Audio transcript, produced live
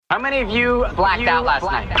How many of you blacked out last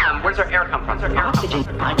night? Where's our air come from? Oxygen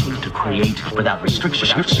I came to create without restriction.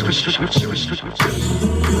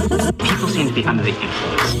 People seem to be under the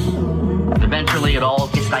influence. Eventually it all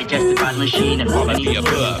gets digested by the machine and all of the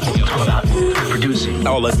above. Talk about producing.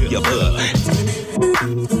 All of the above.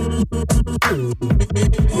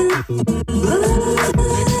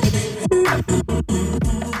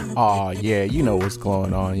 Aw, yeah, you know what's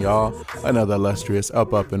going on, y'all. Another illustrious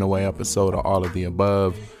Up and Away episode of All of the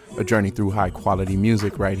Above. A journey through high-quality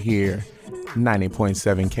music right here.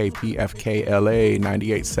 90.7 Kpfk LA,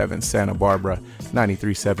 98.7 Santa Barbara,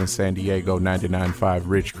 93.7 San Diego, 99.5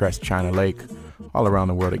 Ridgecrest, China Lake. All around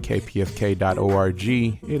the world at kpfk.org.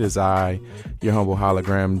 It is I, your humble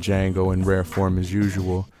hologram, Django, in rare form as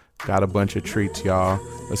usual. Got a bunch of treats, y'all.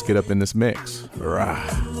 Let's get up in this mix. Rah.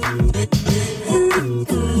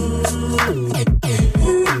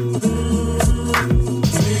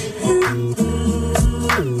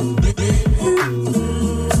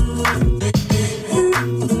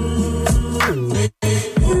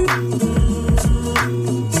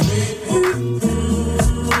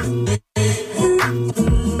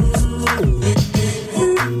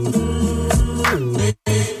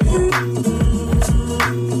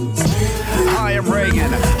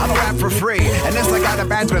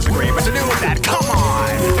 Bachelor's degree, but to do with that, come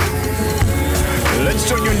on! Let's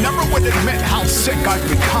so you never would admit how sick I've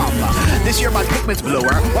become. This year my pigment's bluer.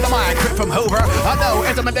 What am I, a crit from Hoover? Oh no,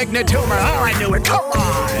 it's a malignant tumor. Oh, I knew it, come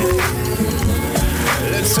on!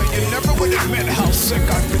 Let's so you never would admit how sick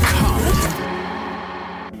I've become.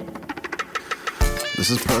 This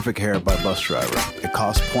is Perfect Hair by Bus Driver. It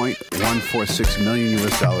costs $0.146 million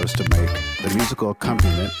to make. The musical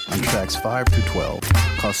accompaniment on tracks 5 through 12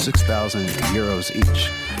 costs 6,000 euros each.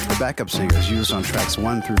 The backup singers used on tracks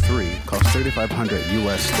 1 through 3 cost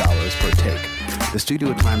 $3,500 per take. The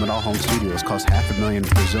studio time at all home studios costs $500,000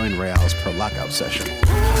 Brazilian reals per lockout session.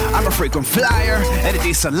 I'm a frequent flyer and a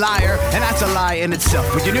decent liar, and that's a lie in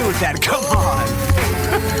itself, but you knew that, come on!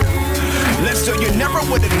 So you never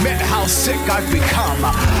would admit how sick I've become.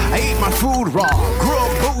 I eat my food raw, grew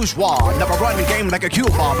up bourgeois, never run the game like a cue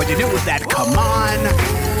ball, but you knew that, come on.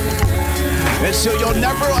 And so you'll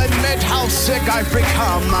never admit how sick I've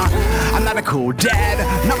become. I'm not a cool dad,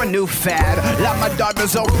 not a new fad, like my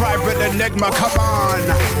daughter's own private enigma, come on.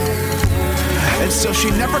 And so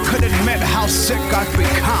she never could admit how sick I've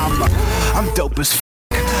become. I'm dope as f***,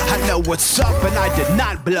 I know what's up, and I did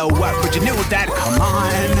not blow up, but you knew that, come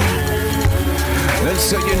on. And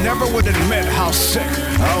so you never would admit how sick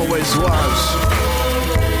I always was.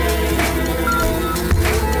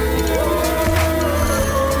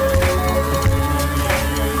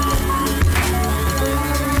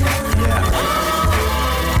 Yeah.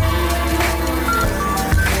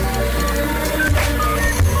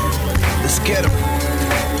 Let's get 'em.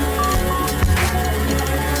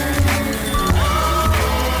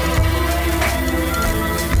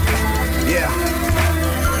 Yeah.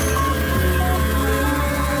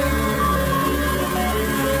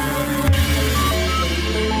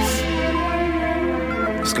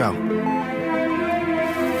 Let's go.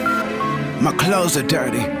 My clothes are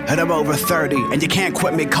dirty, and I'm over 30, and you can't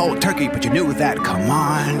quit me cold turkey, but you knew that, come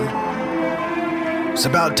on. It's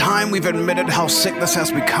about time we've admitted how sick this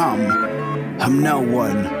has become. I'm no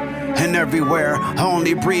one, and everywhere I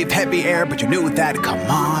only breathe heavy air, but you knew that, come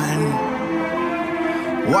on.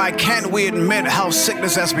 Why can't we admit how sick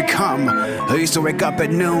this has become? I used to wake up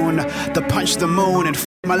at noon to punch the moon and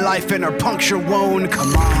my life in her puncture wound,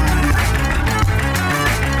 come on.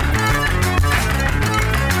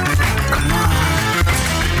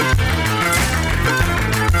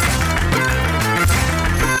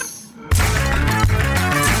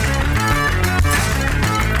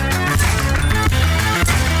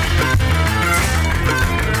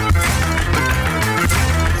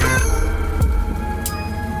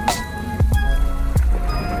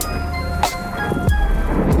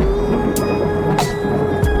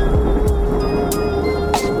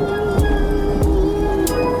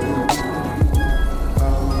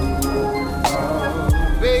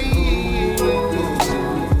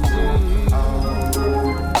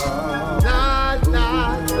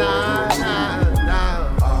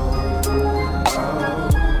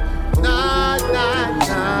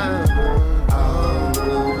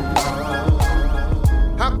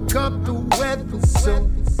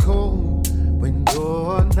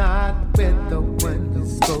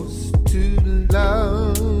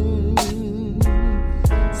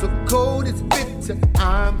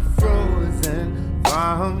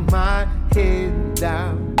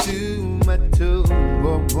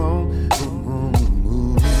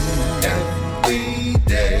 Every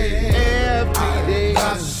day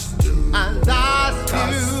I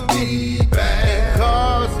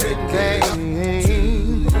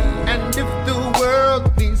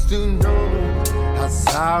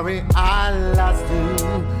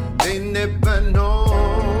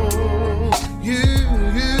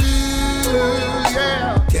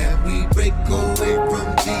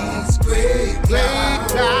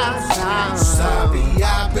Sorry,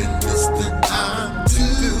 I've been distant. I'm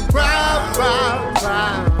too proud.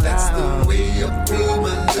 That's the way you feel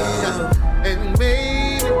my love. And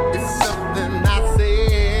maybe it's something I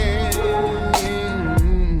said.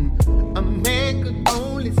 A man could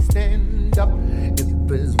only stand up if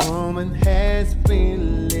his woman has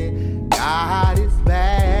really got his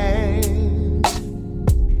back.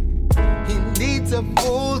 He needs a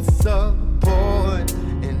full support,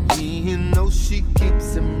 and he knows she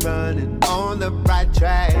keeps him running on the right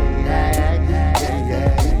track.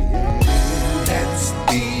 Let's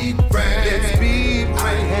be friends. I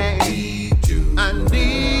need you. I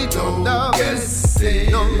need your love. No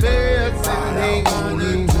messing on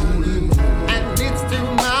it. And it's to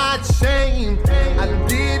my shame. I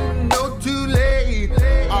didn't know too late.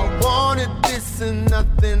 I wanted this and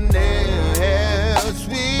nothing else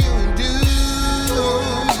will do.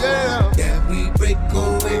 Yeah. Can we break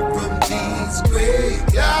away from these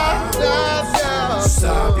graveyards?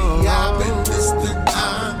 Sorry, I've been distant.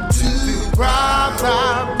 I'm too proud.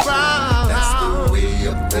 That's the way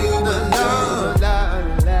you feel my love.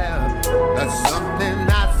 That's something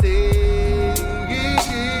I say.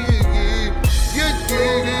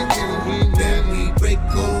 Can we break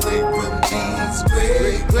away from these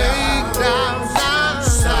graveyards?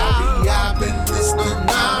 Sorry, I've been distant.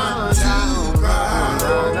 I'm too proud.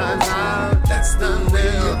 That's the way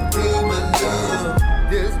you feel my love.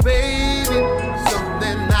 This baby,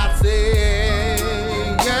 something I say.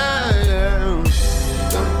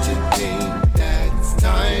 Don't you think that it's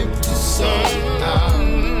time to sort out?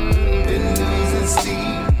 Been losing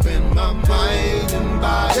sleep in my mind and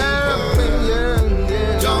body.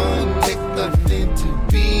 Don't take nothing to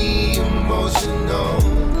be emotional.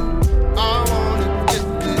 I wanna get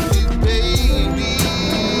with you, baby.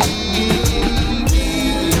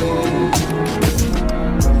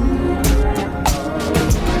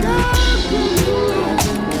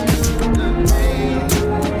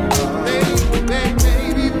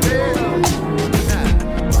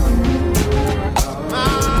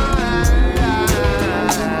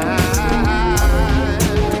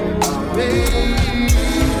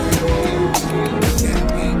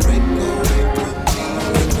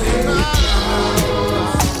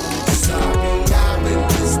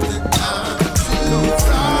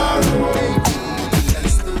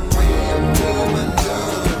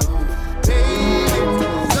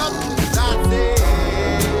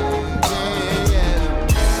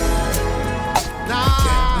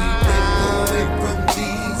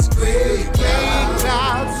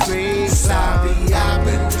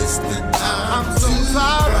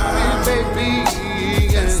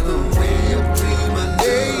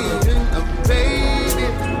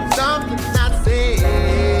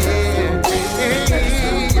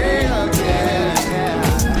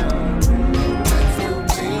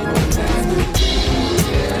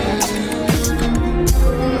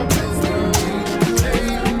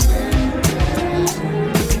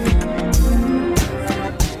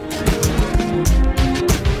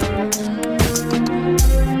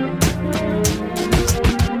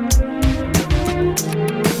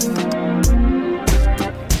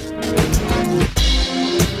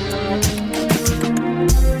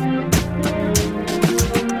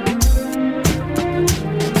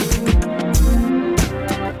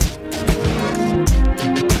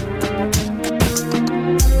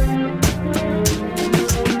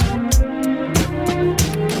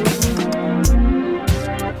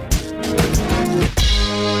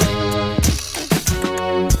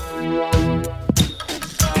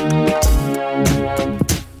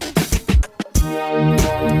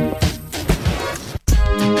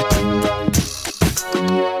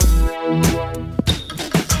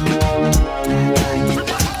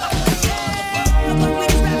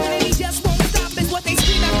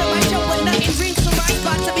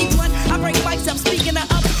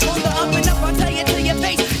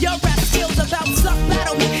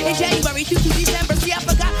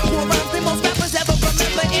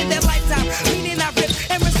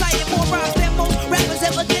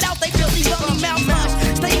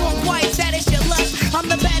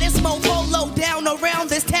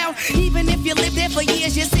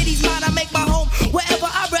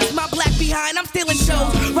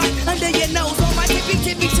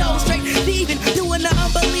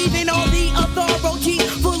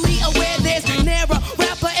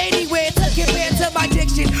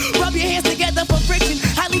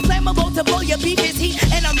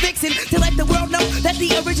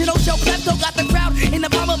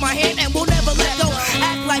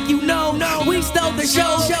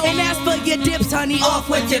 Off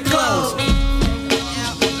with your clothes.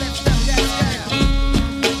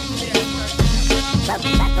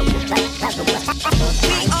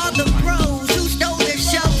 We are the bros who stole the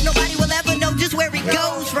show. Nobody will ever know just where it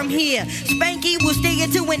goes from here. Spanky will steer you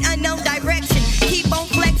to an unknown direction. Keep on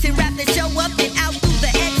flexing, wrap the show up and out through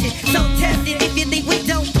the exit. So test it if you think we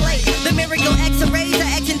don't play. The miracle X-rays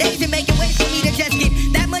are action days and making ways for me to just get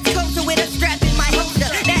that much closer with a strap in my holster.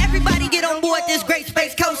 Now everybody get on board this great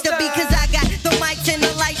space coaster because I got the mics and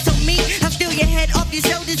the lights on me. I'll steal your head off your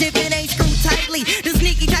shoulders if it ain't screwed tightly. The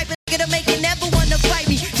sneaky type of nigga to make you never wanna fight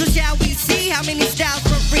me. So shall we see how many styles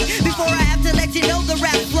for free before I have to let you know the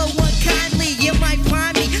rap flow unkindly. You might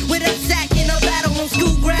find me with a sack in a battle on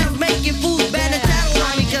school grounds making fools better tattle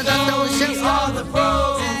on me cause I stole the show. All the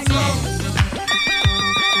bros.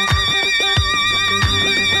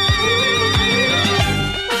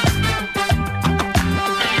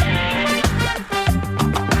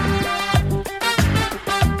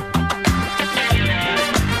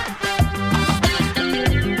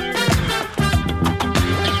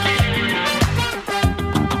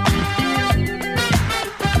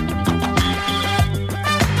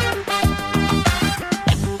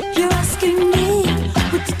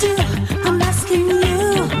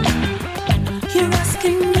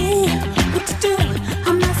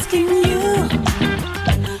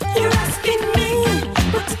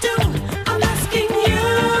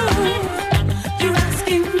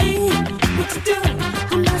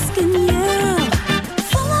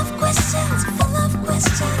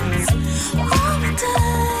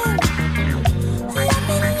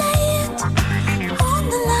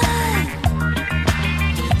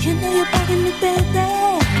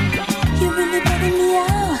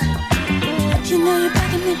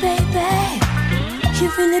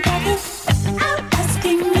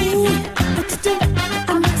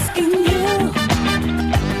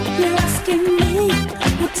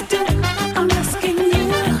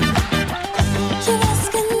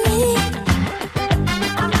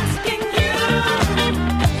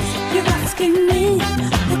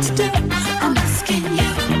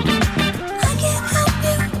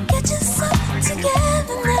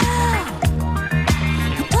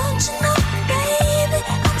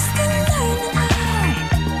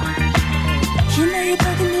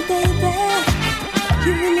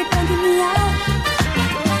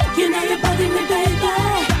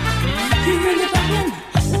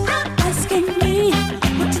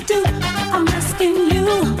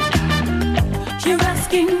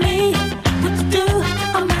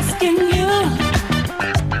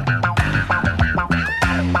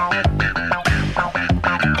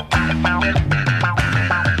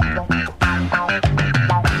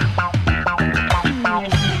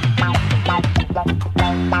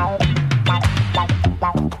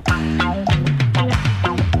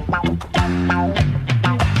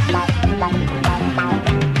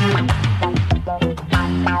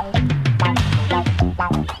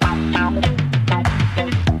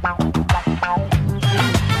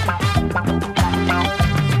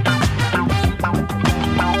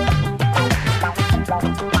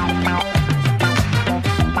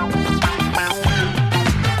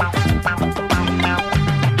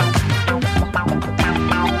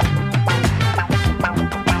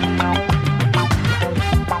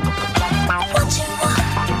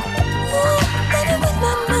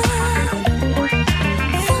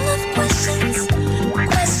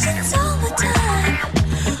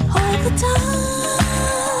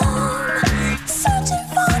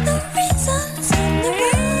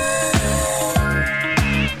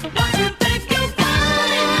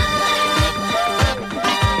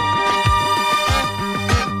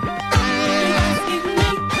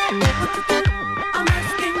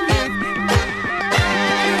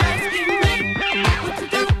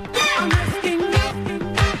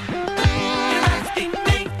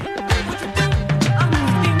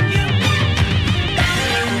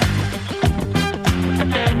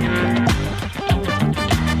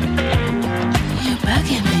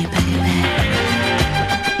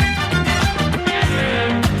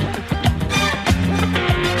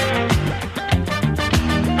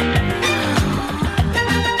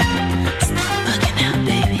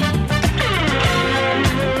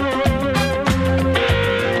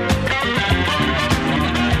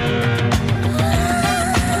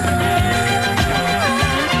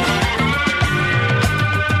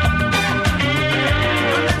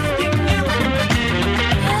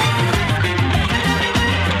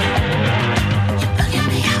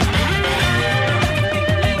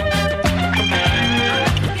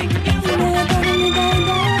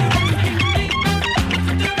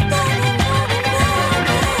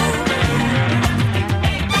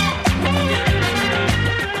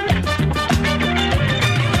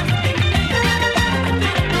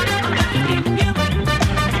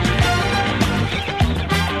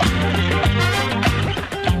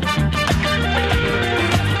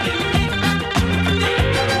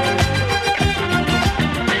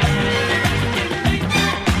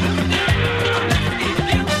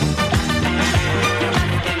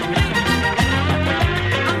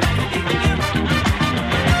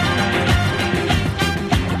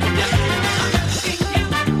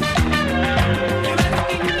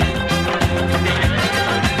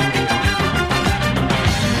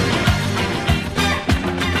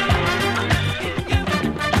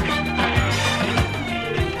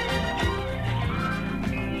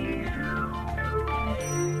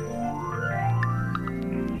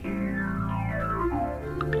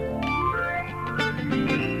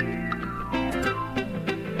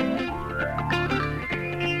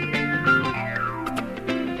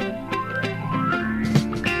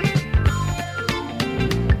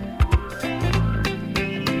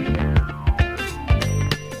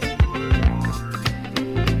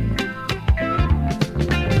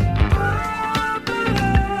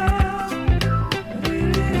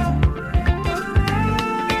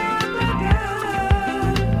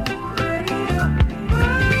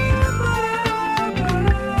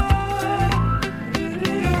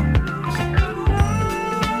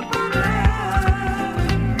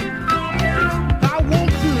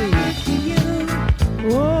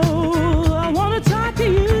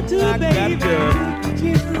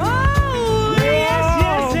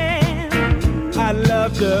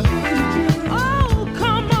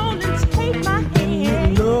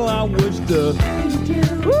 to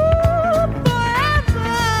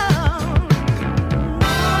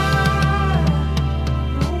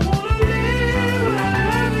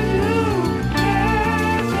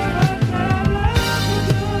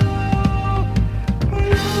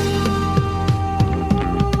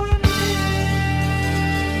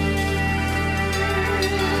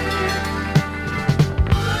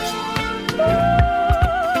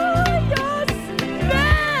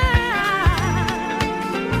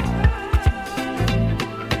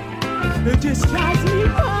it just drives me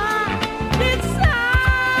wild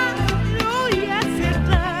inside. Oh, yes, it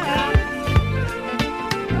does.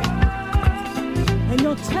 And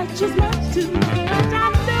your touch is much too much. I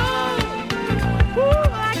know. Ooh,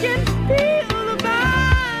 I can feel the vibe.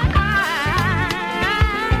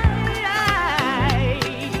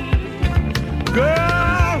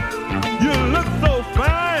 Girl, you look so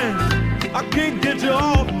fine. I can't get you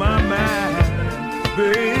off my mind,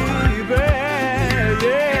 baby.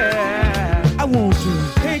 Won't you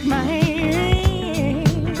take my hand?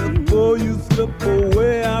 Before you slip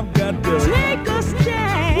away, I've got to take a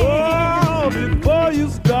stand. Oh, before you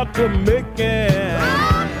start to make it.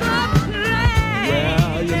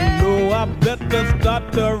 Well, you know I better start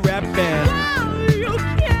to rapping. Oh, you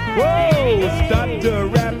can. Whoa, start to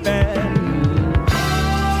rapping.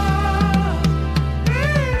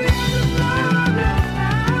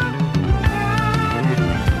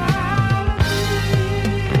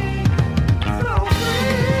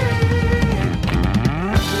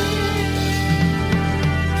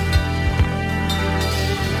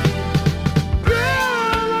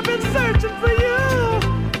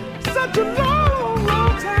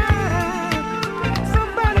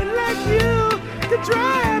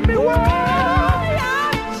 Drive me wild.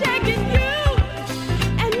 I'm checking you,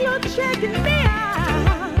 and you're checking me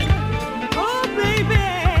out. Oh, baby,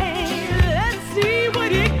 let's see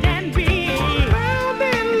what it can be. Found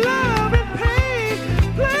in love and pain,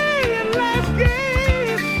 playing life's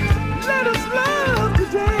game. Let us love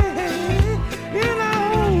today in our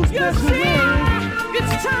own special way. You see,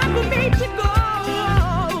 it's time for me to go,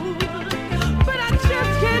 but I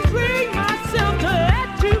just can't bring myself to let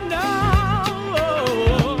you know.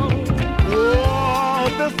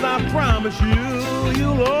 I promise you,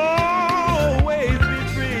 you'll always be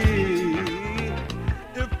free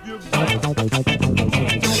if you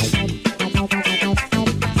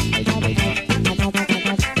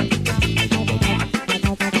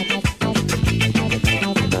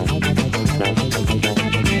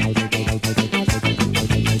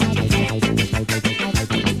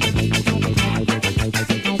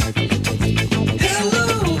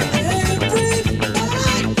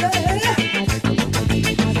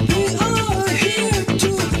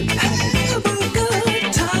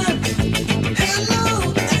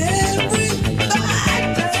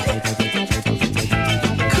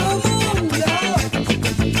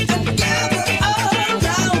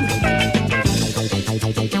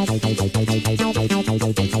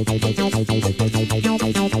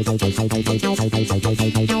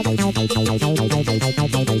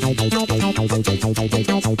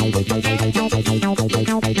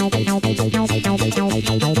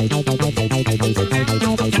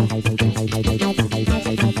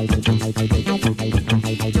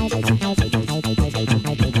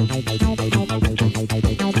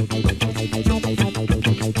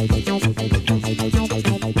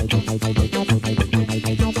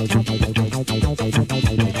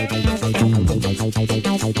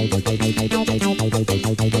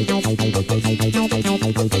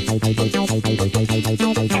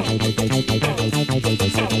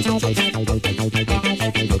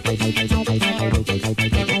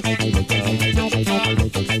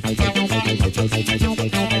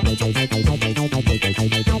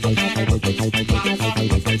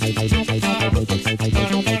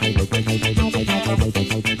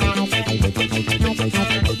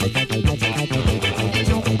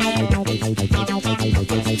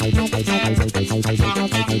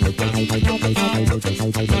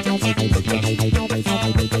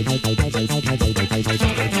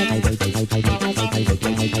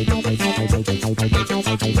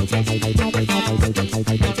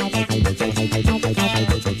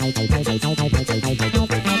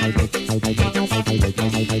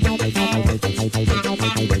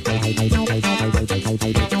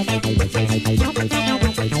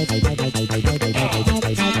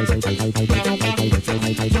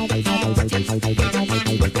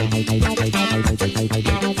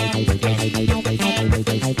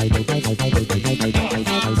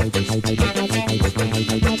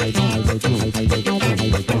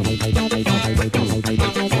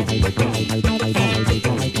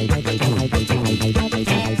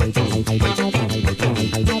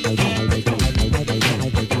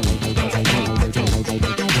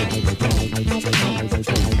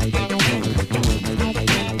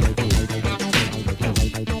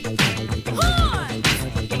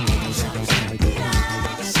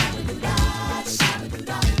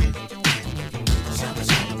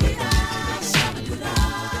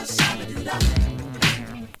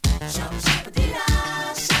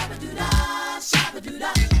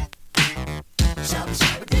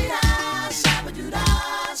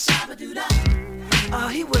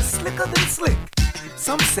He was slicker than slick.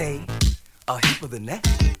 Some say a heaper than that.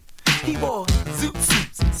 He wore zoot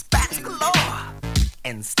suits, spats galore,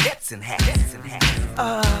 and Stetson hats.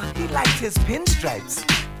 He liked his pinstripes,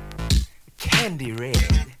 candy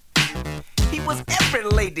red. He was every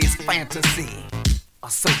lady's fantasy, or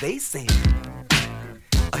so they say.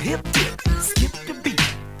 A hip dip, skip the beat,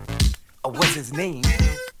 or was his name?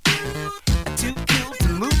 Too cool to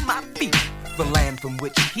move my feet, the land from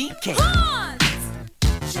which he came.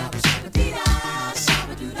 Shabba shabba dee da,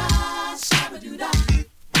 shabba doo da, shabba doo da.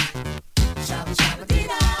 Shabba shabba dee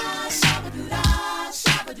da, shabba doo da,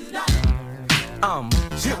 shabba doo da.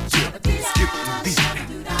 Jip jip, skip the beat.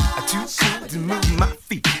 Too cool to move my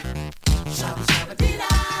feet. Shabba shabba dee da,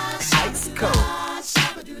 ice cold.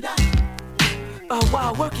 Shabba doo da.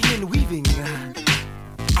 While working in weaving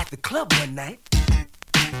at the club one night,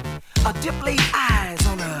 a dip laid eyes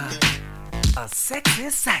on a sexy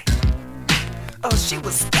sight. She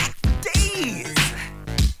was stacked for days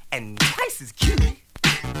and twice as cute.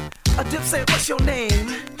 A dip said, "What's your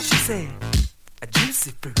name?" She said, "A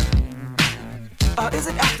juicy fruit." Is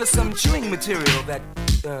it after some chewing material that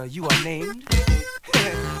you are named?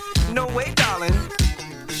 No way, darling,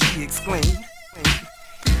 she exclaimed.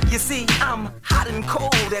 You see, I'm hot and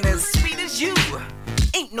cold and as sweet as you.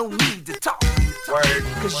 Ain't no need to talk. Word.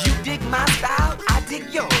 Cause you dig my style, I dig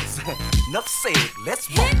yours. Enough said, let's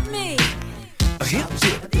walk. Hit me. A hip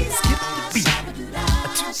dip, skip the beat.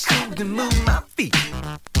 Too cool to move my feet.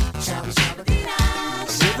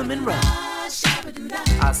 Rhythm and run.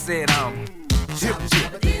 I said, hip dip,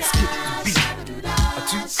 skip the beat.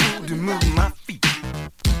 Too cool to move my feet.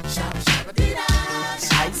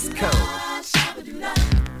 Ice cold.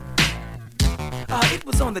 It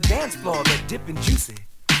was on the dance floor that Dip and Juicy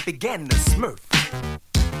began to smurf.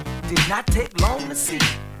 Did not take long to see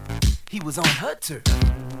he was on her turf.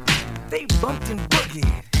 They bumped and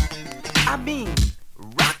boogied. I mean,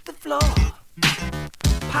 rocked the floor.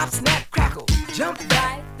 Pop, snap, crackle, jump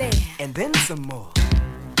right there, and then some more.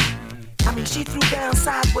 I mean, she threw down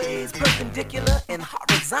sideways, perpendicular, and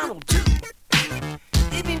horizontal too.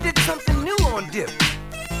 Even did something new on Dip,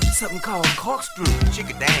 something called corkscrew. She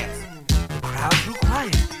could dance. The crowd grew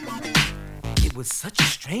quiet. It was such a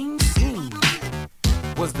strange scene.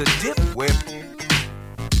 Was the Dip whip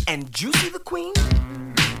and Juicy the queen?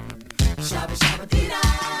 Shabba shabba dee da,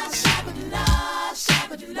 shabba doo da,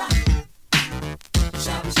 shabba doo da.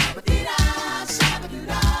 Shabba shabba dee da, shabba doo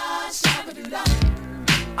da, shabba doo da.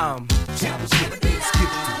 Shabba shabba dee da,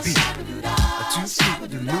 skip the beat. Too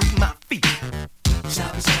sweet to move my feet.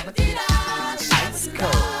 Shabba shabba dee da, ice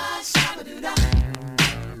cold. Shabba doo da.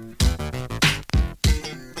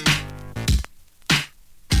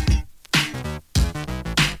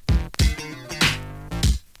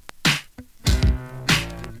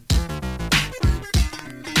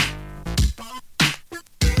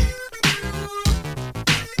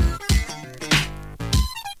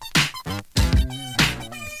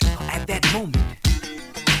 Moment,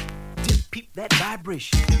 Dip peeped that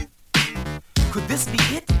vibration. Could this be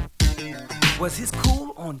it? Was his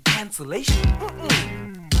cool on cancellation?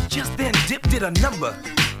 Just then Dip did a number.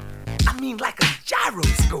 I mean like a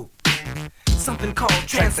gyroscope. Something called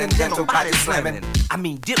transcendental body slamming. I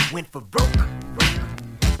mean Dip went for broke.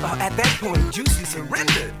 At that point Juicy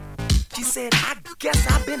surrendered. She said, "I guess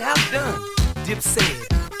I've been outdone." Dip said,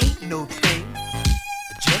 "Ain't no thing,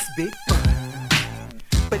 just big fun.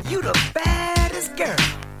 But you the baddest girl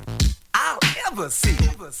I'll ever see.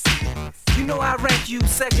 You know I rank you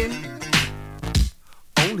second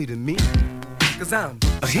only to me. Cause I'm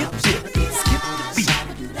a hip dip, skip the beat.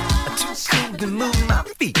 Too cool to move my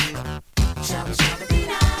feet. A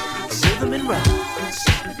rhythm and run.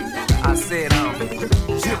 I said hip dip,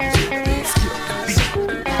 skip the beat.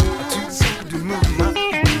 Too cool to move my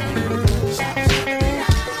feet.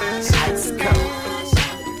 Ice cold.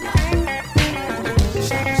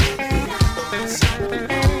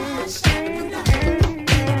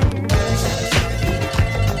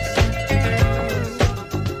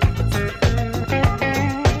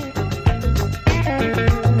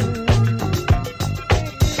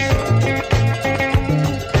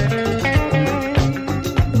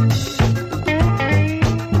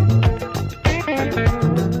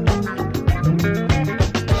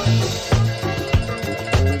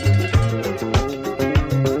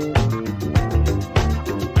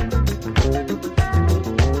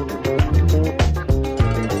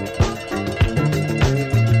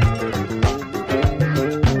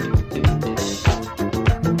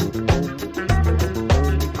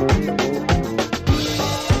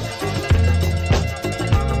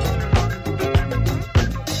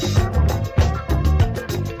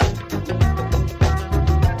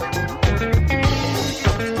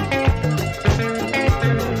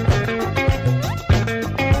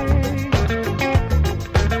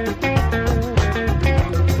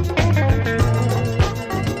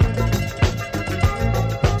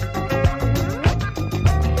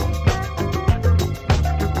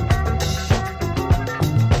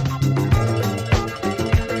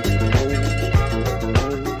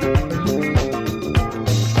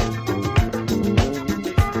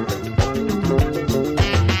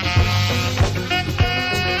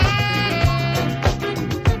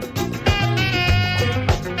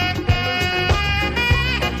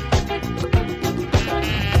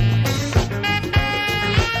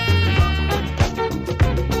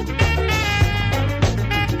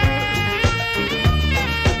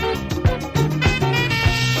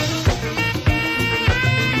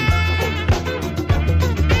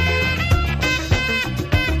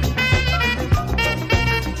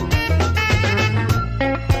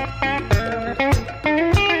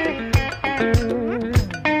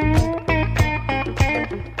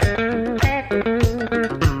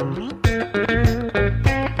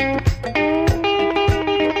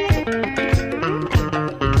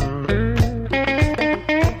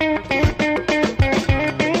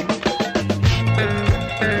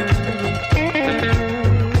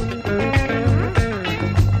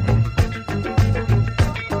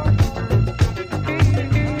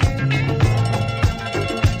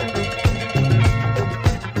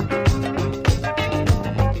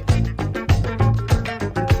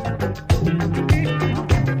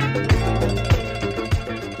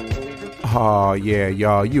 Oh, yeah,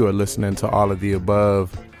 y'all, you are listening to All of the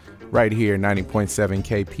Above right here, 90.7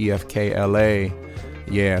 Kpfk LA.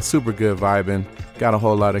 Yeah, super good vibing. Got a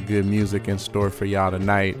whole lot of good music in store for y'all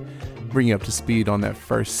tonight. Bring you up to speed on that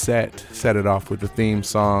first set. Set it off with the theme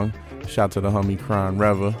song. Shout to the homie Cron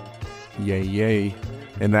Reva. Yay, yay.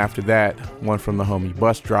 And after that, one from the homie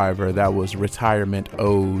Bus Driver. That was Retirement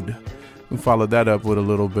Ode. We followed that up with a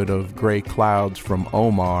little bit of Gray Clouds from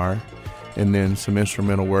Omar. And then some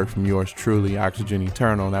instrumental work from yours truly, Oxygen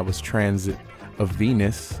Eternal. That was Transit of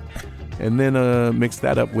Venus. And then mixed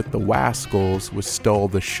that up with the Wascals, which Stole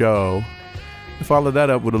the Show. I followed that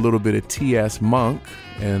up with a little bit of T.S. Monk.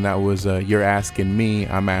 And that was You're Asking Me,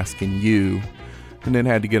 I'm Asking You. And then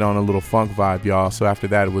had to get on a little funk vibe, y'all. So after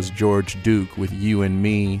that, it was George Duke with You and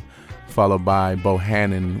Me. Followed by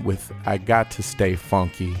Bohannon with I Got to Stay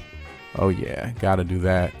Funky. Oh yeah, gotta do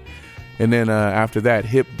that. And then after that,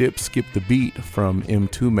 Hip Dip Skip the Beat from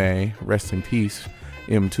M2May. Rest in peace,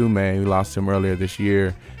 M2May. We lost him earlier this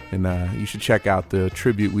year. And you should check out the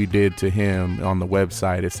tribute we did to him on the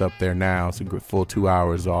website. It's up there now. It's a full 2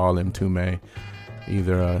 hours of all M2May.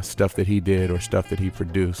 Either stuff that he did or stuff that he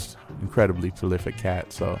produced. Incredibly prolific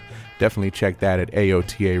cat. So definitely check that at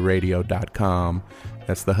aotaradio.com.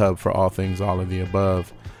 That's the hub for all things All of the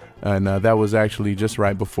Above. And that was actually just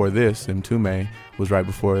right before this. M2May was right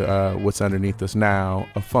before What's Underneath Us Now,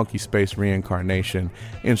 a Funky Space Reincarnation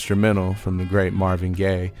instrumental from the great Marvin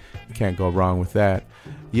Gaye. You can't go wrong with that.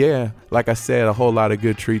 Yeah, like I said, a whole lot of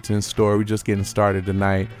good treats in store. We're just getting started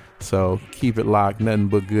tonight. So keep it locked. Nothing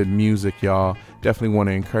but good music, y'all. Definitely want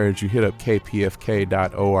to encourage you. Hit up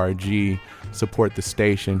kpfk.org. Support the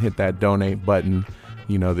station. Hit that donate button.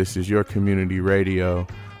 You know, this is your community radio.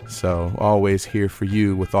 So always here for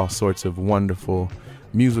you with all sorts of wonderful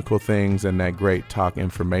musical things and that great talk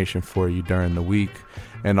information for you during the week.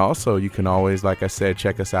 And also you can always, like I said,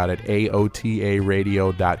 check us out at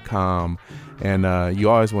aotaradio.com. And you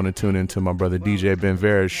always want to tune into my brother DJ Ben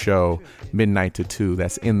Vera's show, Midnight to 2.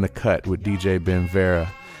 That's In the Cut with DJ Ben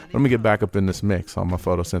Vera. Let me get back up in this mix on my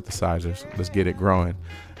photosynthesizers. Let's get it growing.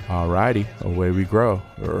 Alrighty, away we grow.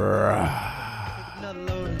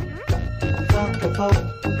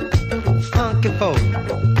 Funky folk.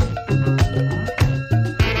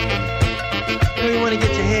 You want to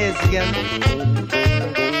get your heads together.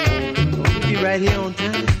 We'll be right here on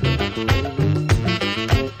time.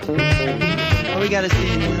 All we gotta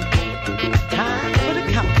see now. Time for the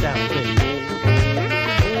countdown, baby.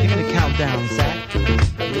 Give me the countdown, Zach.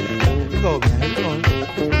 Go, man. Come on.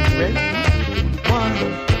 Ready? 1,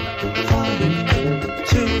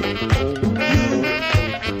 2,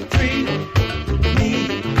 3, me,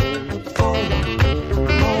 4,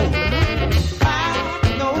 more.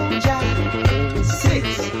 5, no jive.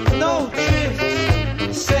 6, no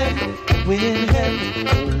trips. 7, we're in heaven.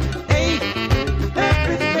 8,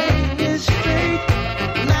 everything is straight.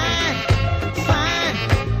 9, fine.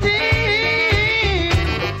 10,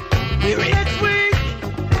 next week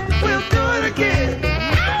we'll do it again.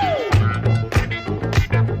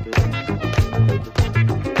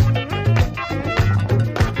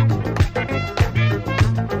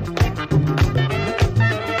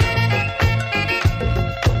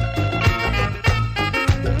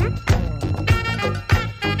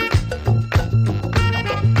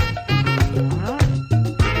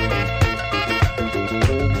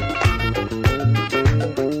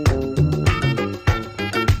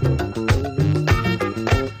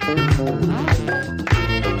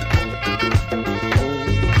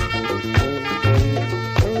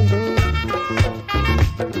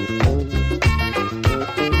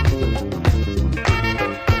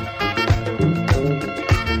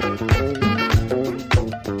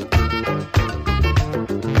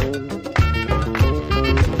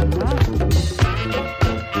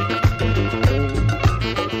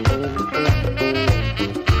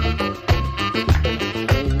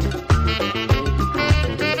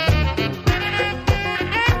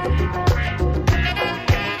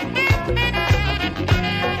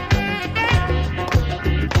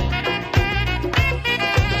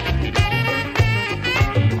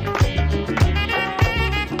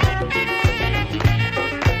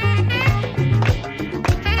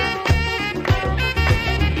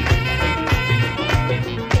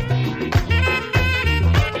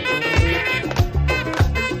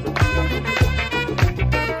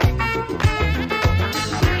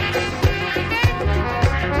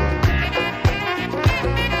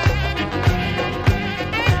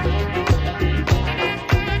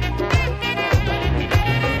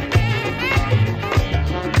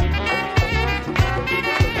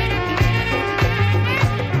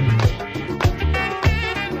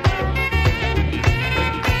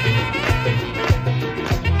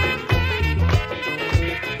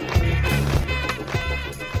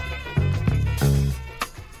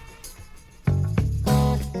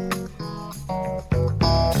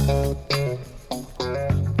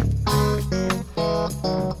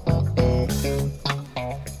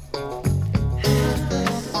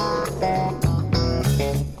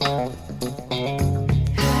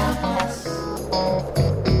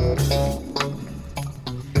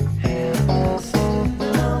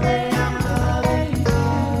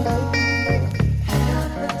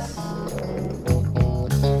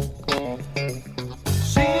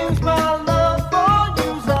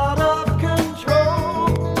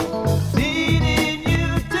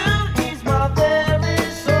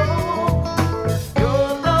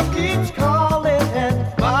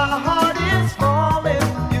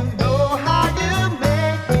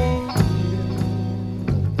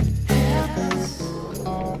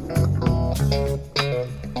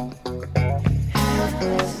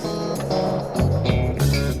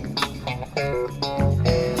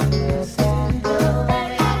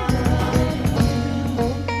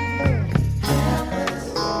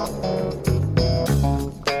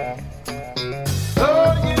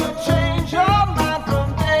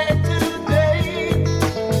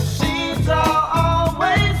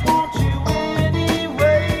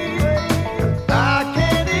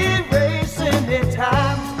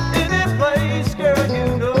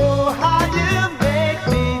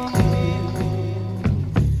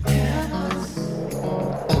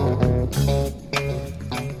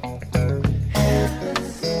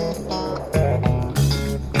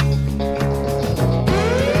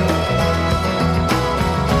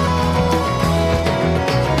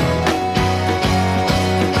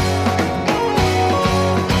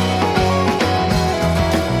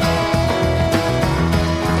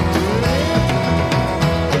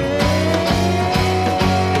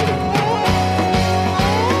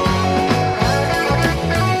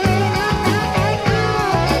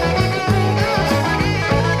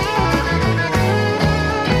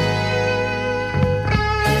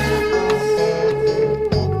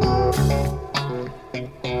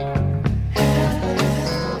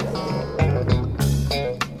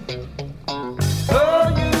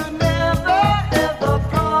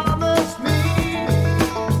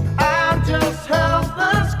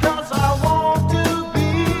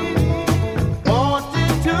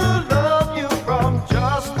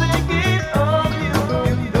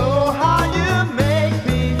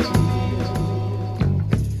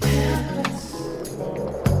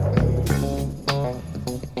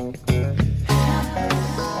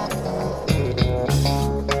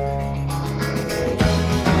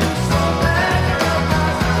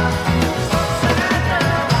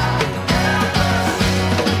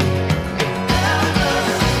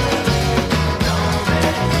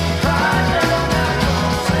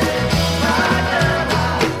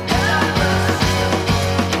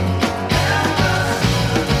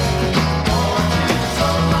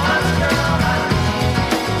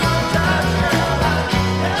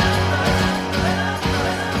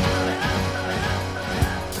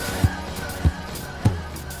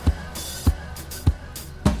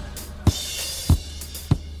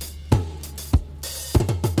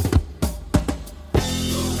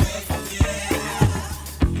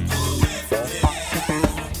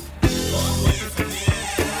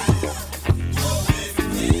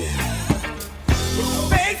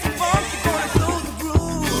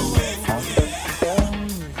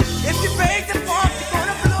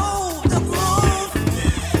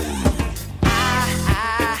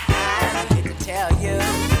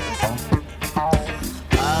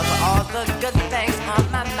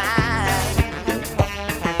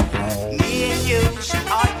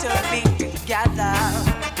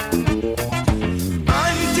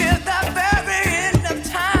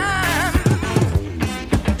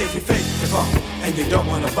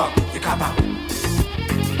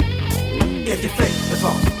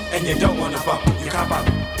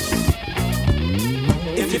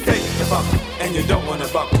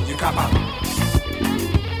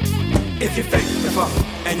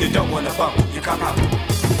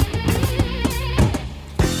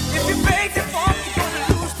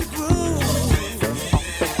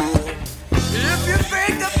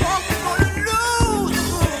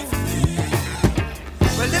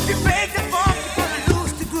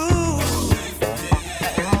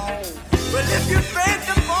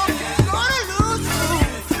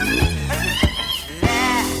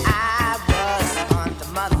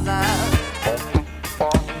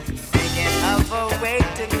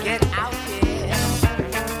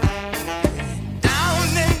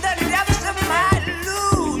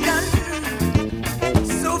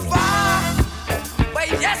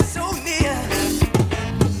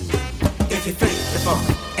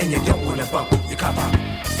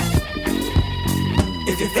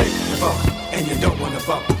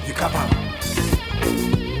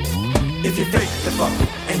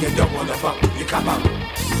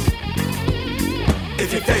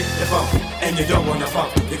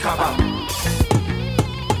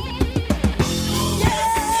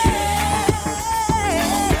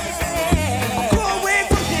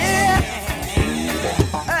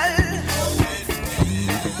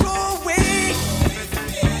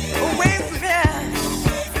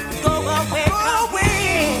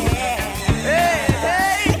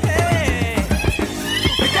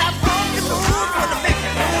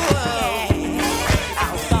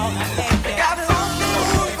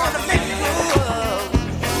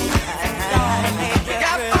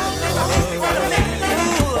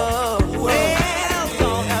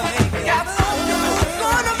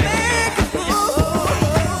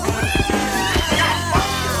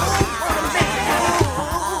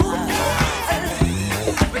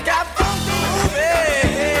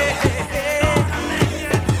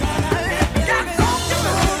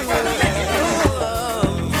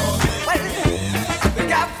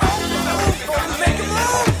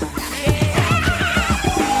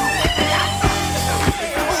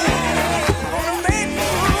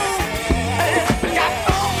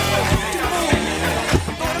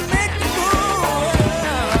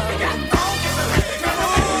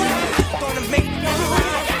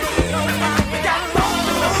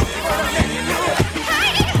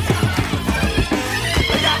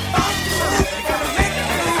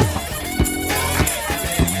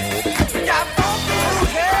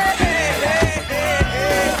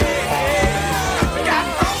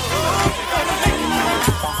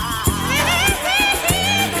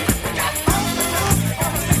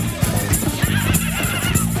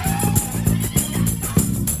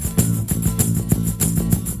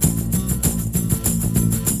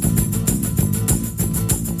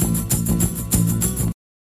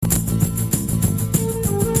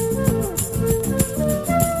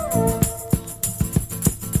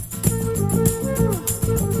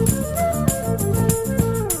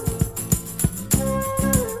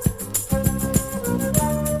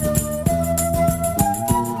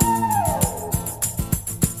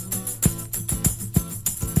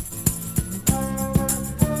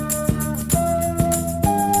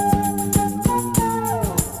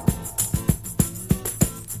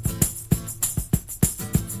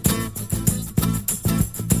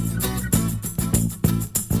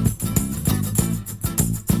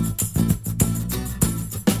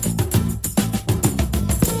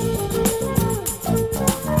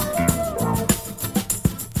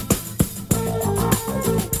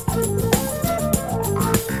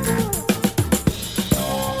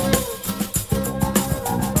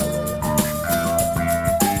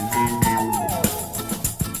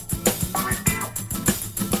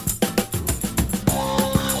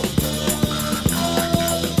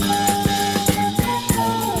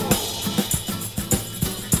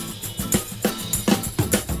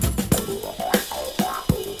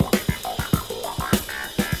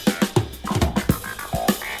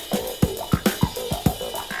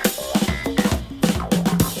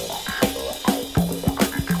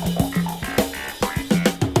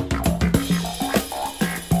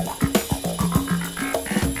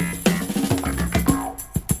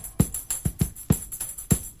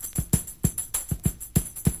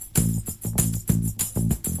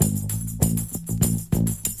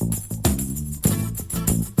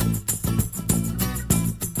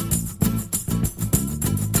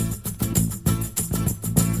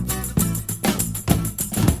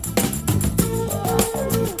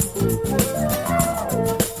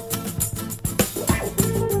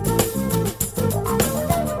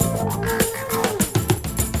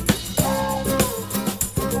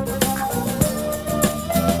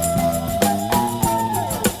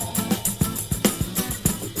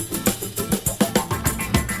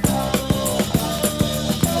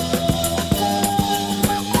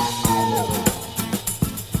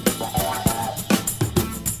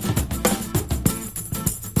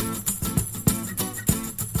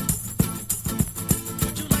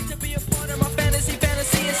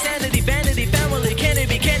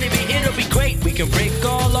 great. We can break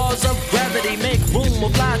all laws of gravity, make room, or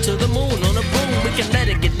fly to the moon on a broom. We can let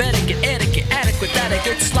it get better, get etiquette, adequate, that it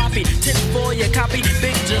gets sloppy. Tip for your copy,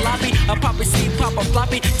 big jalopy. A poppy seed, pop a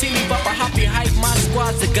floppy. Teeny bop a hoppy hype. My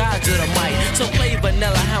squad's the gods of the mic. So play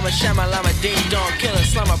vanilla, hammer, shama, lama, ding dong, killer,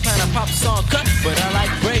 slammer, planner, pop song, cut. But I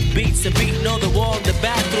like break beats and beating on the wall in the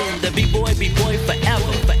bathroom. The b-boy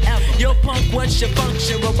forever, forever. Yo punk, what's your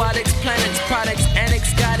function? Robotics, planets, products,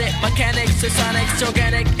 annex, got it. Mechanics, sonics,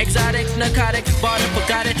 organic, exotic, narcotics, bought it,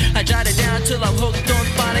 forgot it. I jot it down till I'm hooked on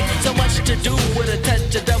phonics. So much to do with a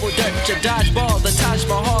touch, a double dutch, a dodgeball. The Taj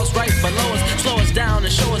Mahal's right below us. Slow us down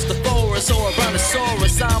and show us the forest or a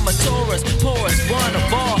brontosaurus. I'm a Taurus, porous, one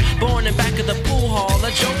of all. Born in back of the pool hall, a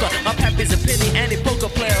joker. My pappy's a penny, any poker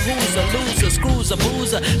player who's a loser. Screws a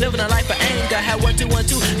boozer, living a life of anger. Had 1, 2, 1,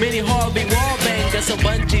 2, many Harvey wall bangers. So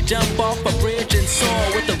bungee jump off a bridge and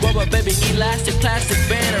soar with the rubber baby elastic plastic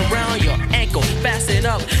band around your ankle. Fasten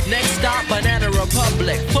up, next stop, Banana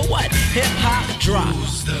Republic. For what? Hip hop drop.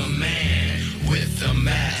 Who's the man with the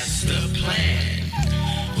master plan?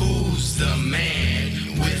 Who's the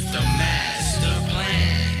man with the master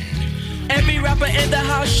plan? Every rapper in the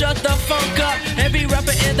house, shut the funk up. Every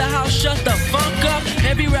rapper in the house, shut the funk up.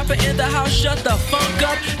 Every rapper in the house, shut the funk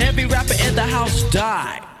up. Every rapper in the house,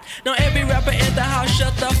 die. Now every rapper in the house,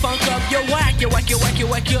 shut the funk up. You're whack, you're whack, you're whack, you're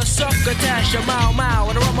whack, you're succotash, you're mile.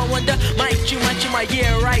 And around my wonder, might you,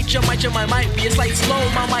 yeah, right. You might be a slight slow.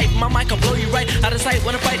 My mic can blow you right out of sight.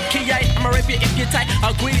 Wanna fight, keyite, I'ma rip you if you're tight.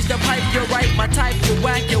 I'll grease the pipe, you're right. My type, you're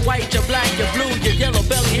whack, you're white, you're black, you're blue, you're yellow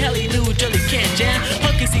belly, helly, new, jelly, can't jam.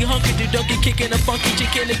 Hunky see, hunky do, donkey, kicking a funky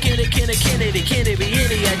chicken, Kennedy, be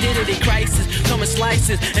any identity crisis. Coming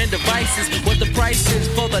slices and devices. What the price is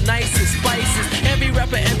for the nicest spices. Every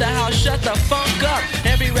rapper in the house, shut the funk up.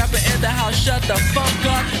 Every rapper in the house, shut the funk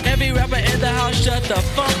up. Every rapper in the house, shut the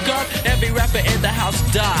funk up. Every rapper in the house,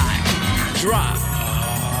 die. Drop.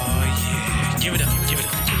 Oh yeah, give it up, give it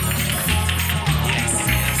up. Yes.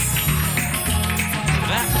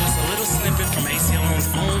 That was a little snippet from ACLO's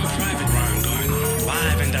own private rhyme garden,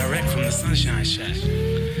 live and direct from the Sunshine Shack.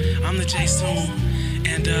 I'm the J Soon,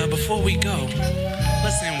 and before we go,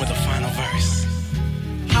 let's end with a final verse.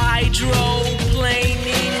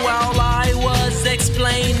 Hydroplaning while I was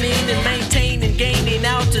explaining and maintaining, gaining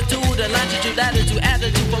altitude, and longitude, latitude,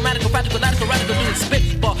 attitude, formatical, practical, radical, doing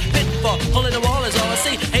spitball, pitfall, holding the wall is all I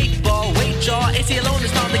see. 8 ball, weight jaw, AC alone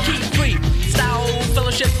is found the key. Free style,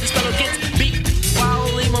 fellowship, this fellow gets beat.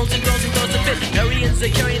 While emos and girls and those that fit. Aryans are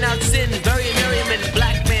carrying out sin, very merriment,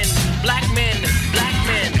 black men, black men, black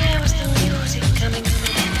men. Where was the music coming from?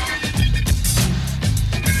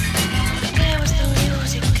 Where was the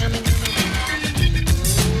music coming from?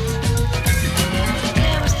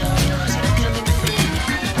 Where was the music coming from?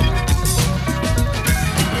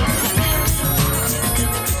 Where was the music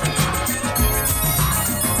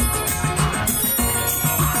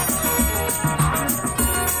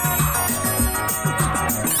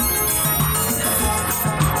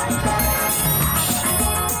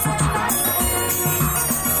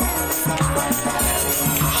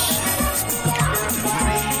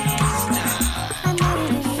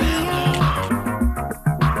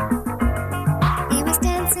He was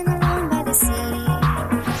dancing alone by the sea.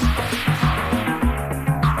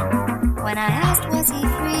 When I asked was he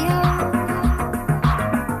free,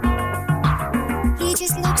 he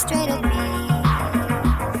just looked straight at me,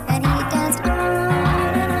 and he danced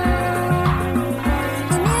on and on.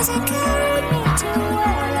 The music carried me to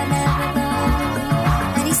where I never go,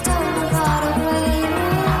 and he stole my heart away.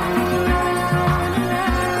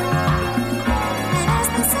 And as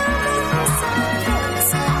the sun filled the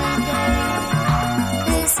sunny day,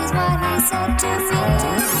 this is what he said to me.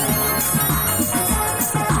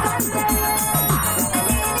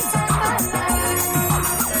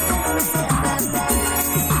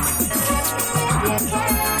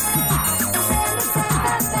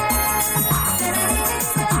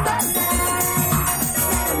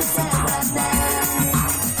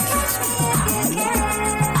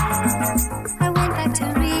 I went back to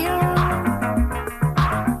Rio.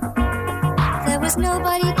 There was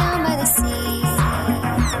nobody down by the sea.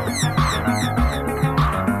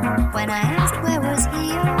 When I asked where was he,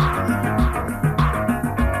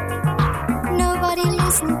 nobody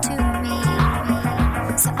listened to me.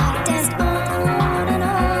 So I danced on and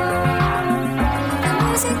on. The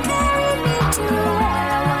music carried me to where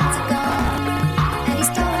I want to go, and he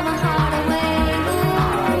stole my heart away.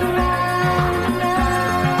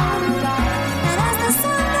 And as the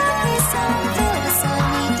sun filled the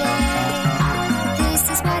sunny day, this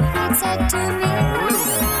is what he said to me.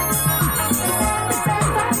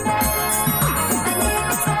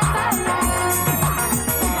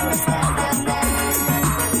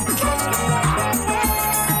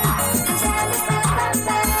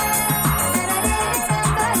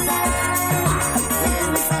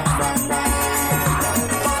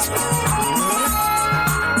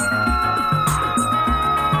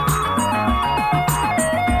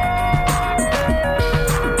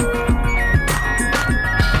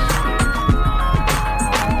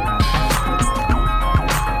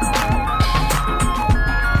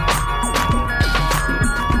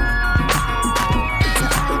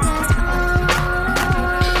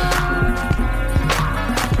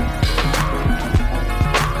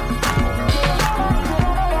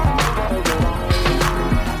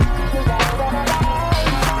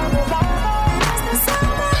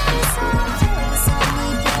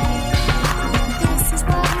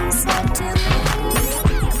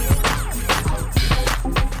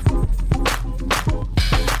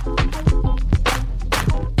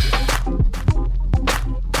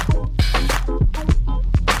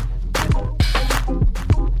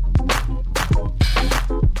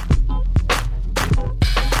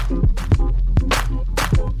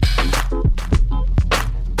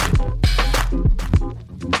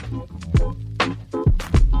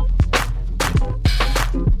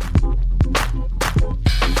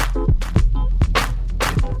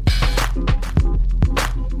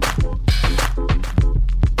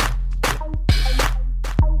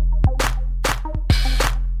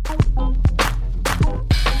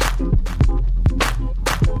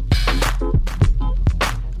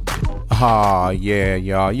 Yeah,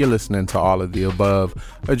 y'all. You're listening to All of the Above,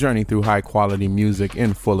 a journey through high quality music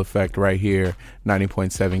in full effect right here.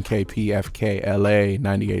 90.7 Kpfk LA,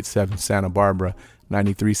 98.7 Santa Barbara,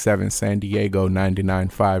 93.7 San Diego,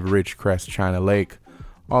 99.5 Ridgecrest, China Lake.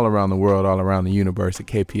 All around the world, all around the universe at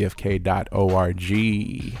kpfk.org.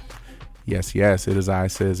 Yes, it is I,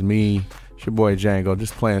 says me. It's your boy Django,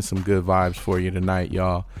 just playing some good vibes for you tonight,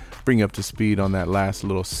 y'all. Bring you up to speed on that last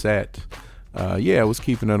little set. I was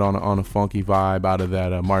keeping it on a funky vibe out of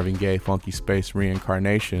that Marvin Gaye Funky Space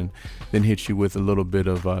Reincarnation. Then hit you with a little bit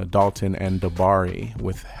of Dalton and Dabari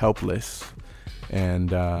with Helpless. And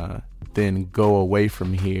then Go Away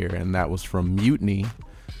From Here, and that was from Mutiny.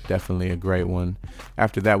 Definitely a great one.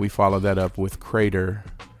 After that, we followed that up with Crater,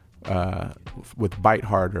 with Bite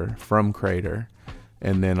Harder from Crater.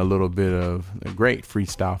 And then a little bit of a great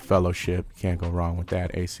freestyle fellowship. Can't go wrong with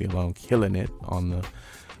that. AC Alone killing it on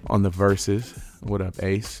the verses. What up,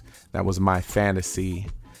 Ace? That was My Fantasy.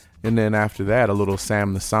 And then after that, a little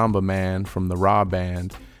Sam the Samba Man from the Raw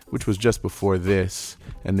Band, which was just before this.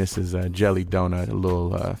 And this is Jelly Donut, a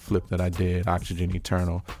little flip that I did, Oxygen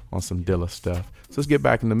Eternal, on some Dilla stuff. So let's get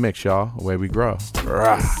back in the mix, y'all. Away we grow.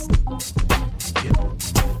 Rah.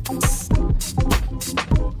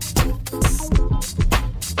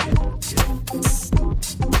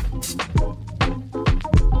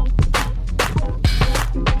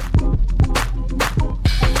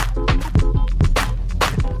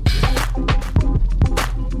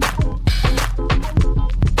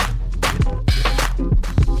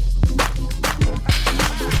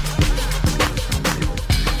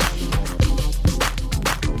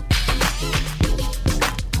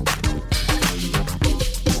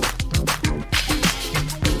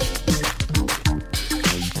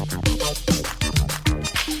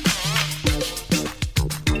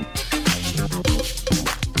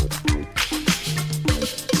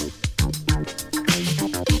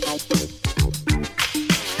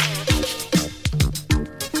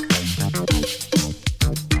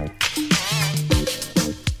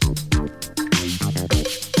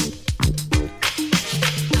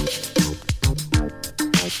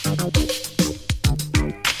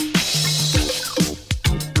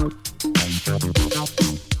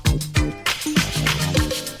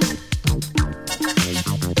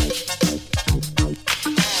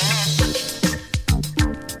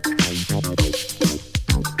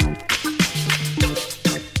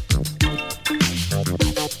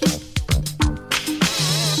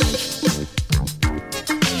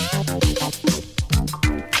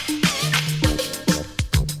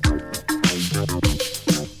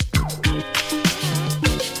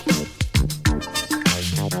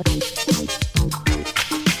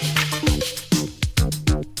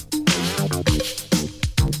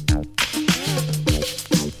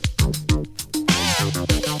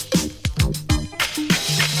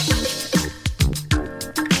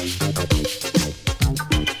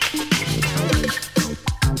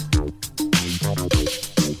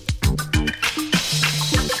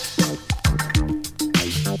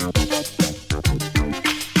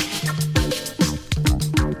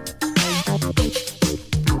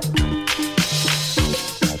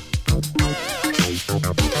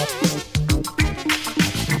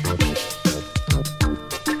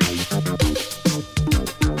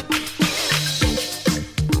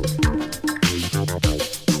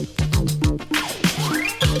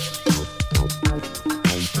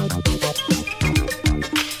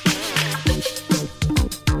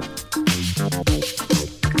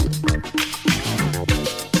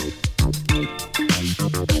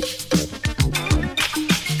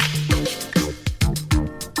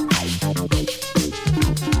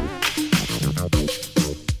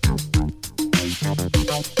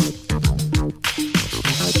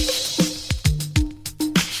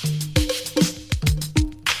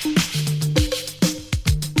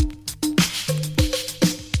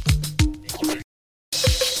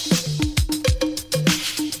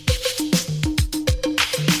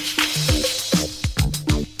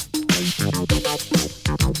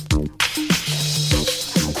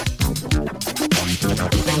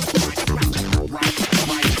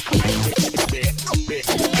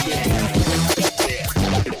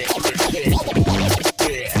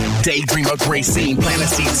 Daydream a gray scene, plant a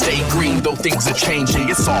seed, stay green. Though things are changing,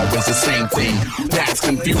 it's always the same thing. That's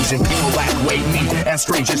confusion, people act way mean. As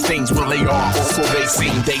strangest things will they are, or so they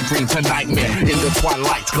seem. Daydream to nightmare, in the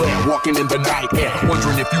twilight's glare. Walking in the night air,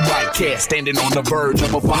 wondering if you might care. Standing on the verge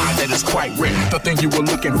of a vibe that is quite rare. The thing you were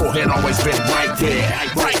looking for had always been right there.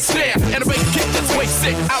 Right there, and a bass kick that's way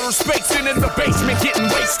sick. Outer space and in the basement getting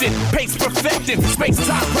wasted. Pace perfected,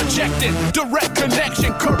 space-time projecting. Direct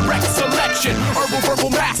connection, correct selection. Herbal verbal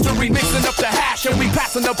mastery, mixing up the hash. And we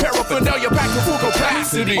passing the paraphernalia back to full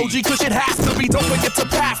capacity. OG Kush it has to be, don't forget to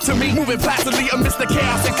pass to me. Moving placidly amidst the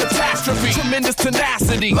chaos and catastrophe. Tremendous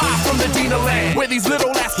tenacity, live from the Dina land. Where these little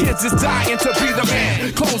ass kids is dying to be the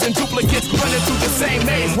man. Clones and duplicates running through the same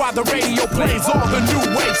maze. While the radio plays all the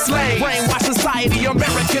new wave slaves. Brainwash society,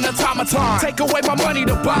 American automaton. Take away my money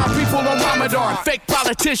to bomb people on Ramadan. Fake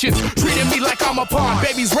politicians treating me like I'm a pawn.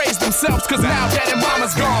 Babies raise themselves cause now dad and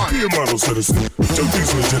mama's gone. Be a model citizen, do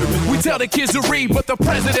things legitimate. We tell the kids to read, but the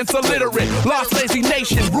president's illiterate. Lost lazy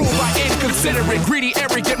nation, ruled by inconsiderate, greedy,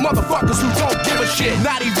 arrogant motherfuckers who don't give a shit.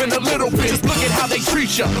 Not even a little bit. Just look at how they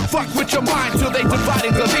treat ya. Fuck with your mind till they divide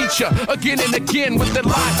and delete ya. Again and again with the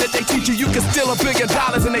lies that they teach you. You can steal $1 billion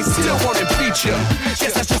and they still won't impeach ya.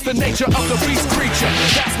 Yes, that's just the nature of the beast creature.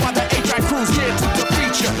 That's why the HI crew's here to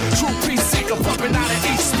defeat ya. True peace seeker pumping out of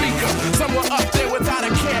each speaker. Somewhere up there without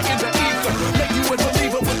a care in the ether. Make you a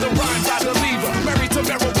believer with the rhymes I deliver. Married to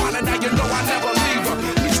marijuana, now you know I never leave her.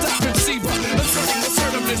 We stop receiver, asserting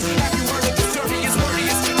assertiveness. Have you heard of the dirtiest,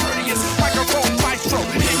 wordiest, courteous microphone maestro?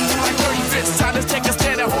 Hitting you like 30 fits. Time to take a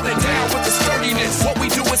stand and hold it down with the sturdiness. What we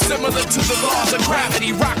do is similar to the laws of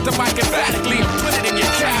gravity. Rock the mic emphatically and put it in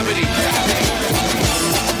your cavity.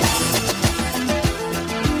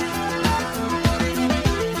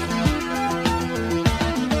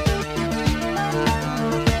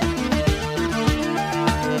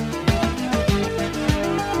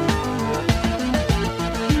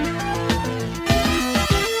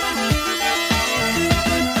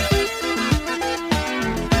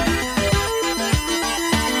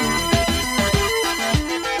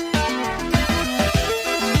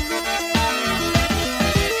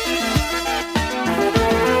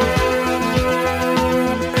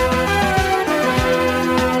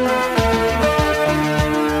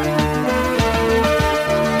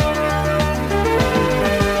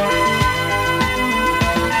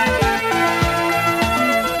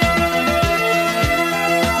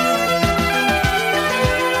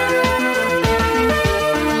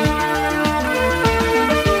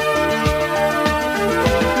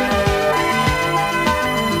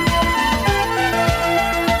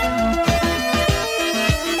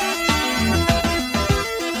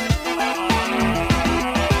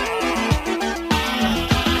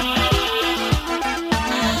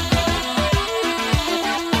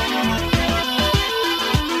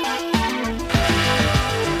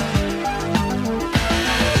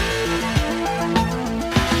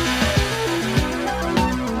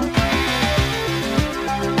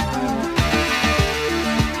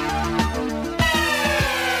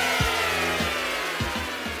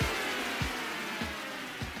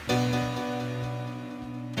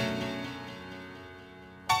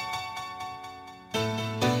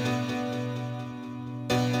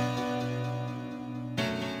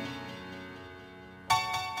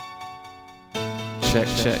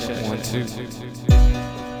 Check, 1, 2.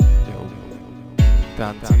 Yo,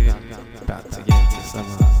 about to get into some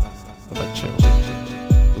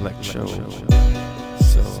electro.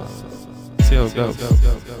 So, see how it goes.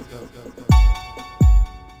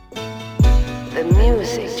 The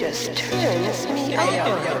music just turns me on. Hey, yo,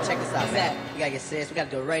 check this out. Zach, we gotta get serious. We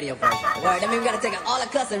gotta do a radio version. Word, that means we gotta take out all the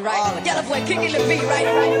cussing, right? Yellow boy kicking the beat, right?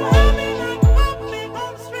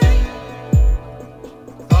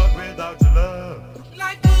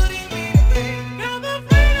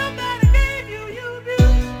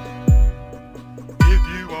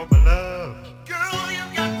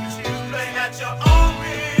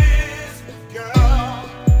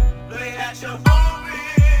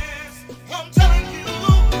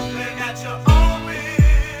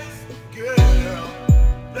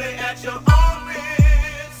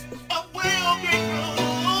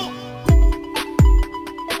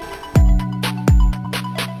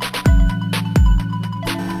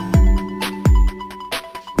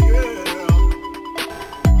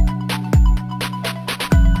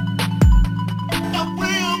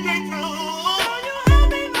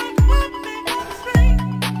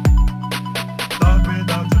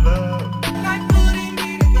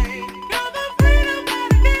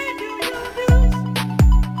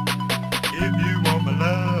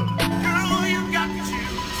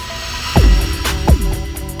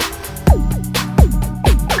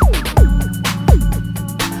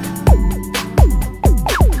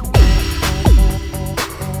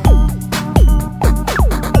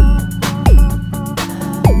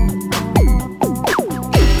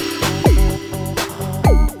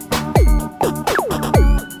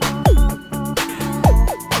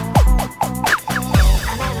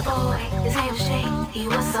 he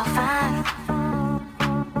was so fine.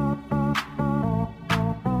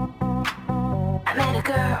 I met a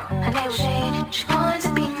girl, her name was Jade, she wanted to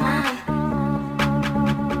be mine.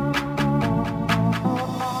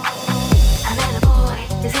 I met a boy,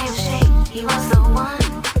 his name was Shane, he was the one.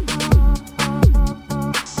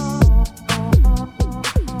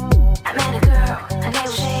 I met a girl, her name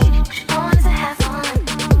was Shade, she wanted to have fun.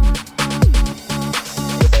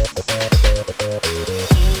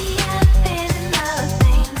 He had a vision of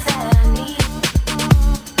things that I need.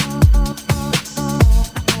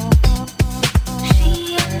 She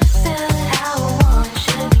understood how a woman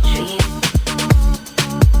should be treated.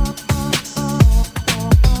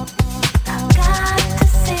 I've got a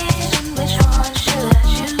decision, which one should I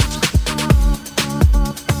choose?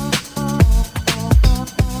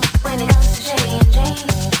 When it comes to J&J,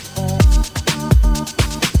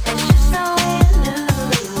 there's just no way to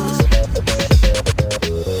lose.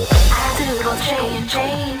 I do both J&J,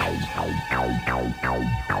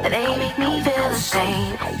 but they make me feel the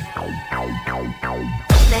same.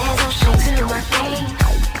 There's no strings to my game.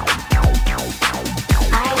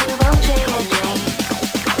 I do both J&J.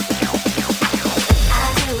 I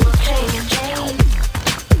do both J&J,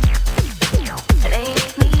 but they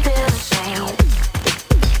make me feel the same.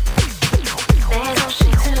 There's no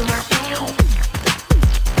strings to my game.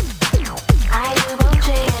 I do both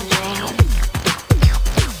J&J.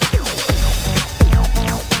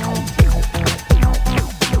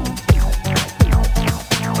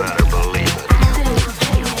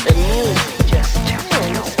 The music just turns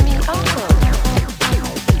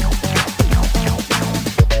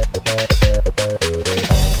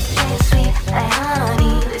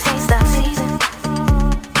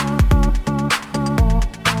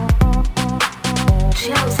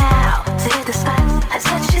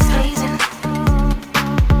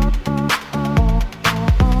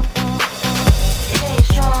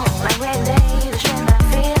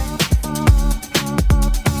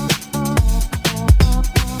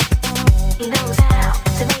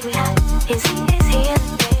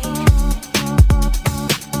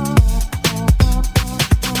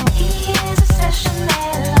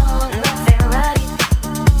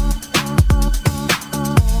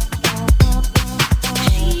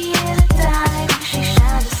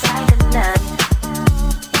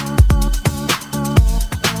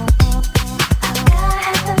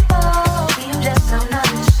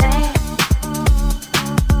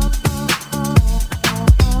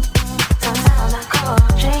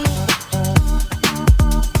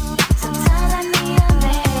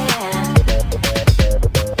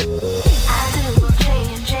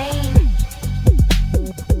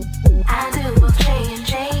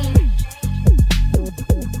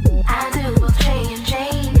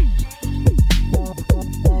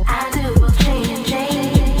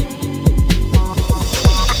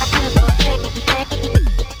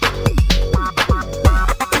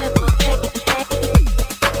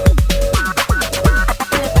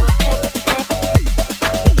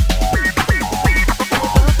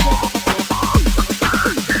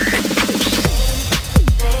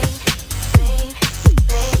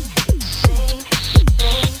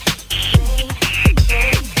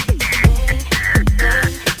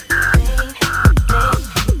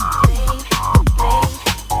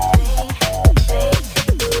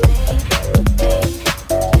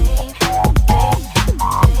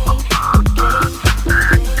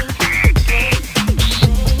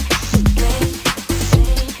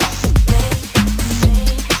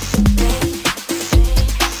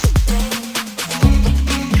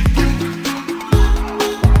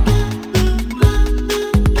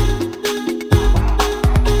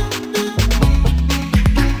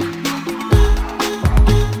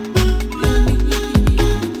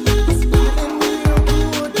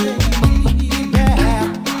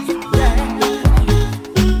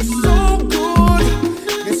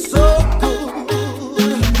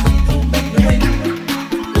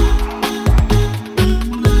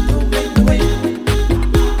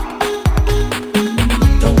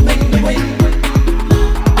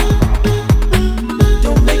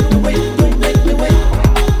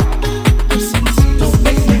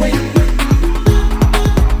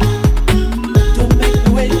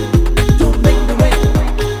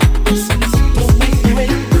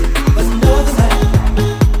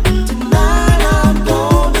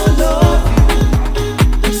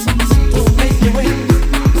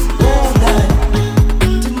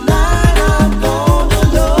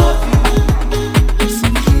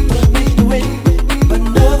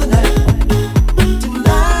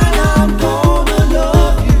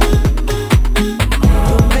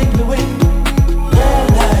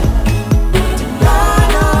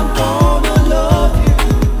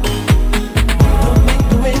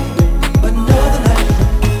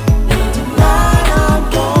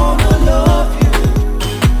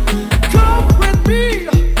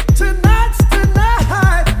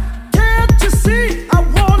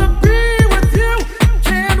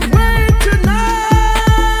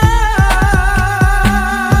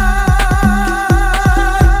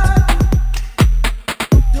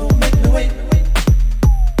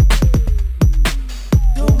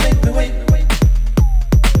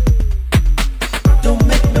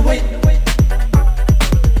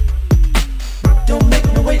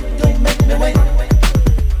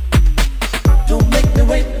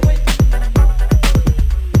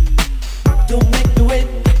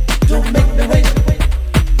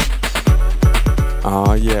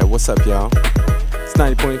what's up, y'all? It's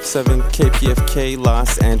 90.7 Kpfk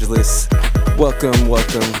Los Angeles. Welcome.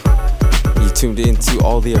 You tuned in to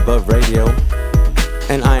All the Above Radio.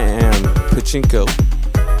 And I am Pachinco,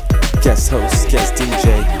 guest host, guest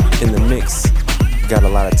DJ in the mix. Got a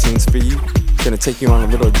lot of tunes for you. Gonna take you on a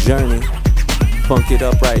little journey. Funk it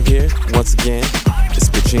up right here. Once again, it's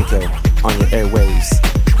Pachinco on your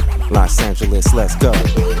airwaves. Los Angeles, let's go.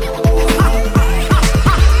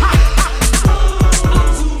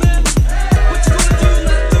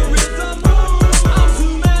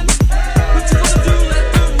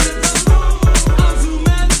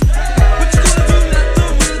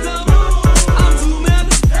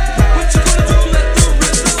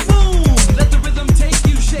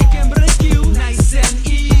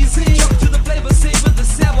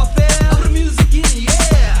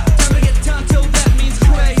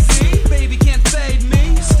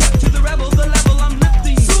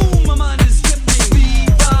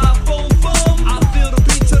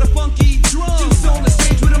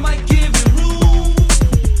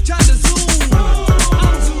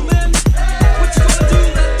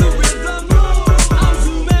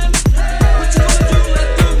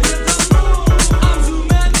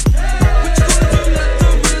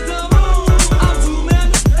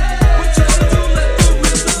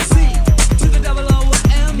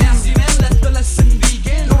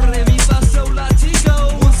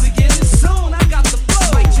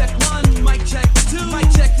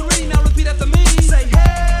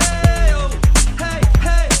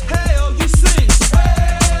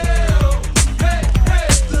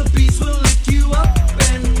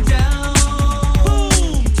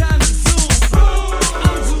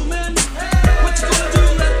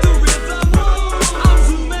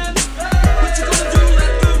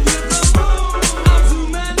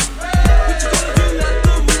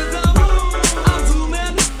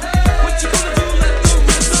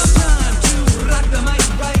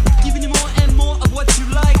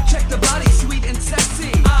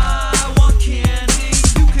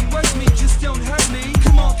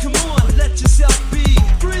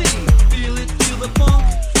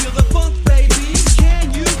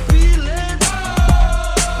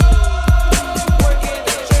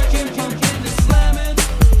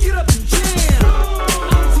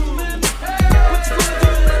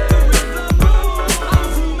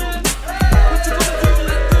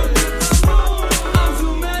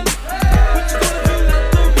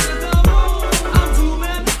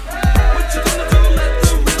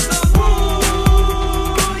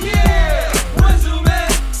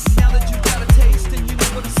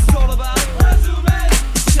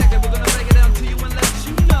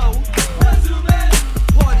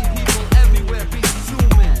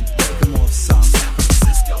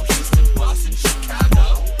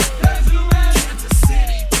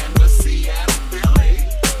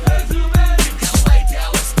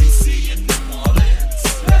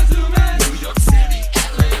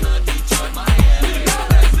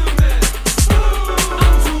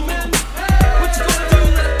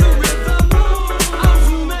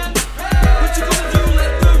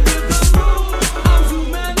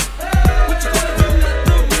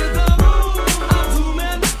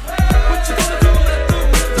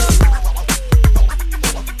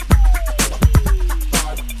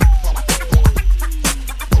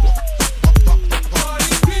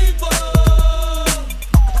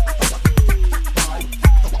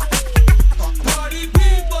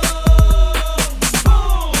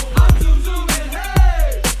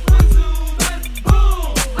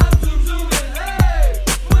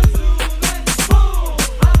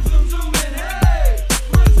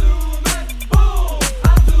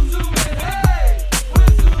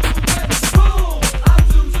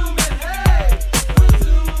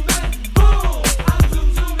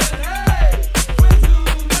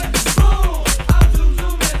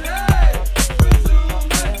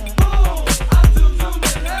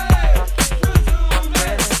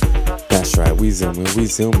 We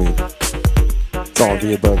zooming. It's All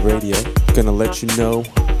the Above Radio. Gonna let you know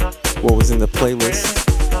what was in the playlist.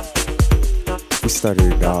 We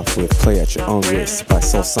started it off with Play at Your Own Risk by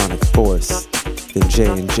Soulsonic Force, then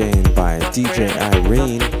J&J by DJ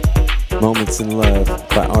Irene, Moments in Love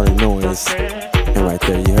by Art Noise, and right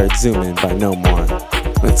there you heard Zoom In by No More.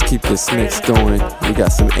 Let's keep this mix going. We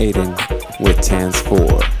got some Aiden with Tans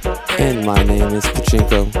 4. And my name is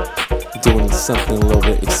Pachinko, doing something a little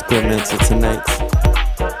bit experimental tonight.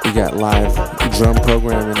 We got live drum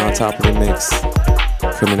programming on top of the mix,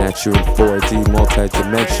 coming at you in 4D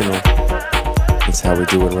multi-dimensional. That's how we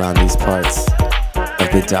do it around these parts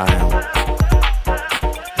of the dial.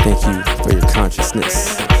 Thank you for your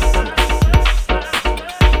consciousness.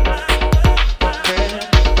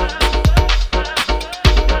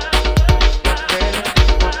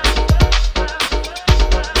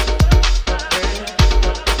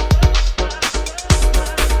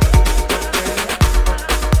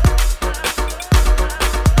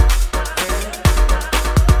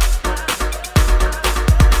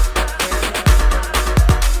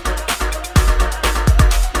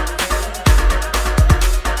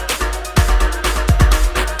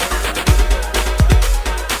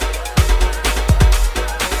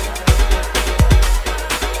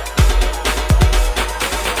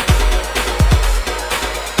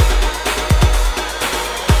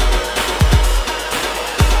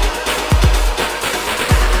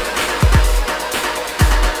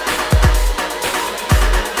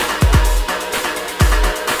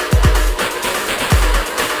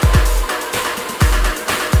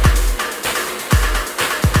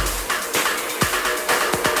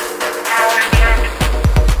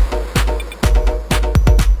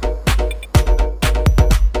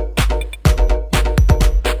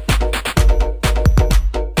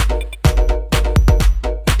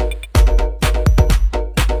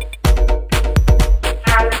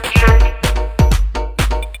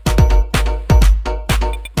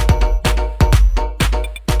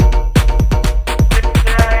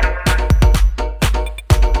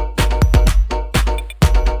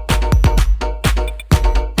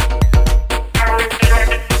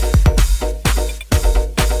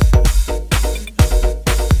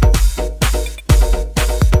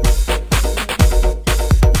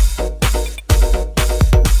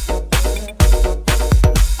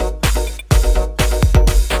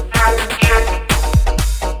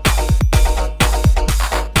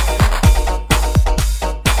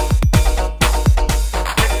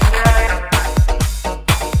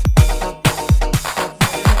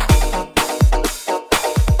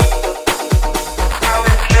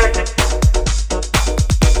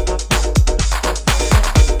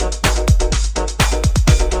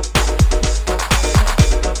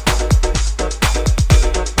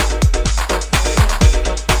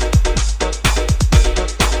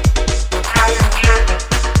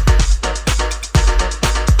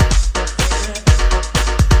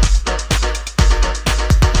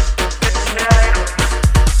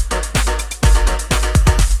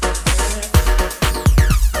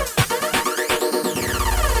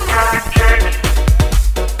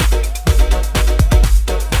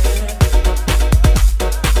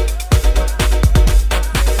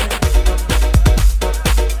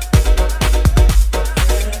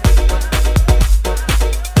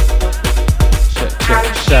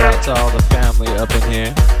 to all the family up in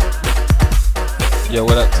here. Yo,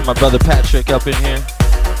 what up to my brother Patrick up in here?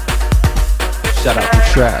 Shout out to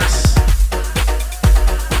Trax.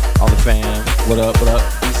 All the fam, what up, what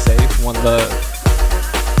up? Be safe, one love.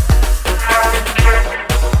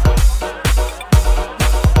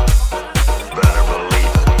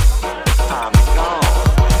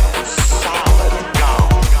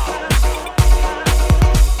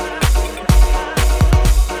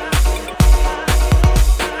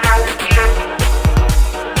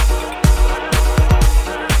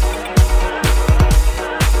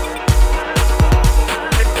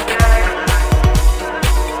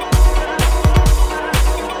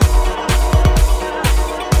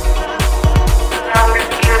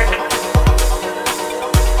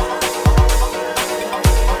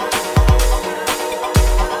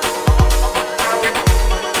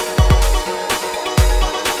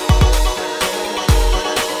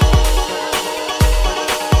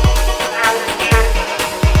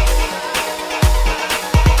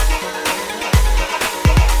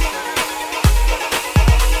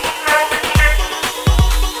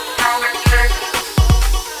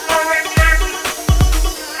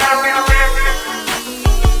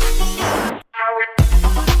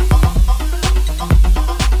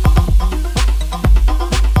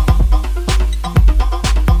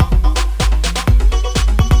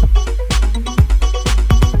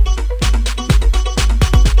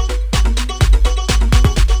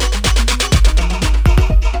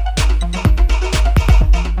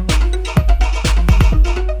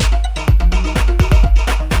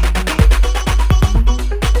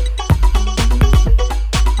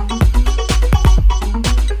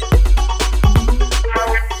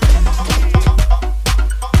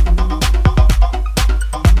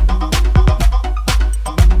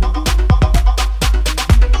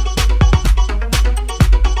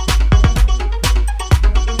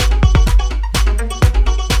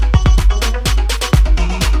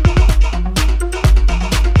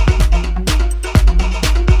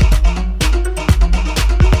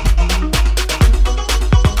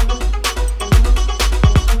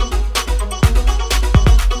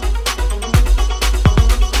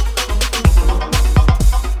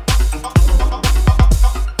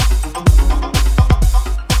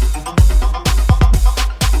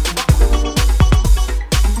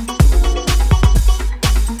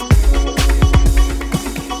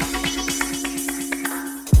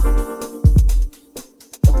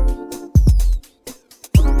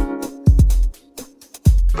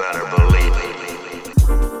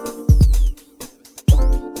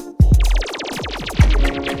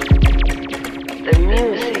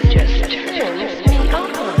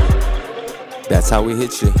 That's how we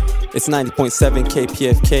hit you. It's 90.7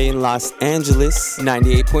 Kpfk in Los Angeles,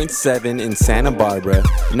 98.7 in Santa Barbara,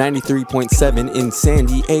 93.7 in San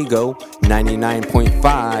Diego,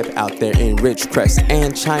 99.5 out there in Ridgecrest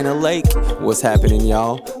and China Lake. What's happening,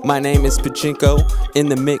 y'all? My name is Pachinco in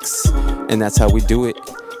the mix, and that's how we do it.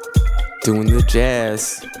 Doing the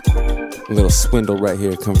jazz. A little swindle right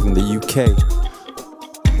here, come from the UK.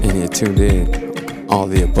 And you're tuned in, All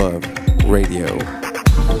the Above Radio.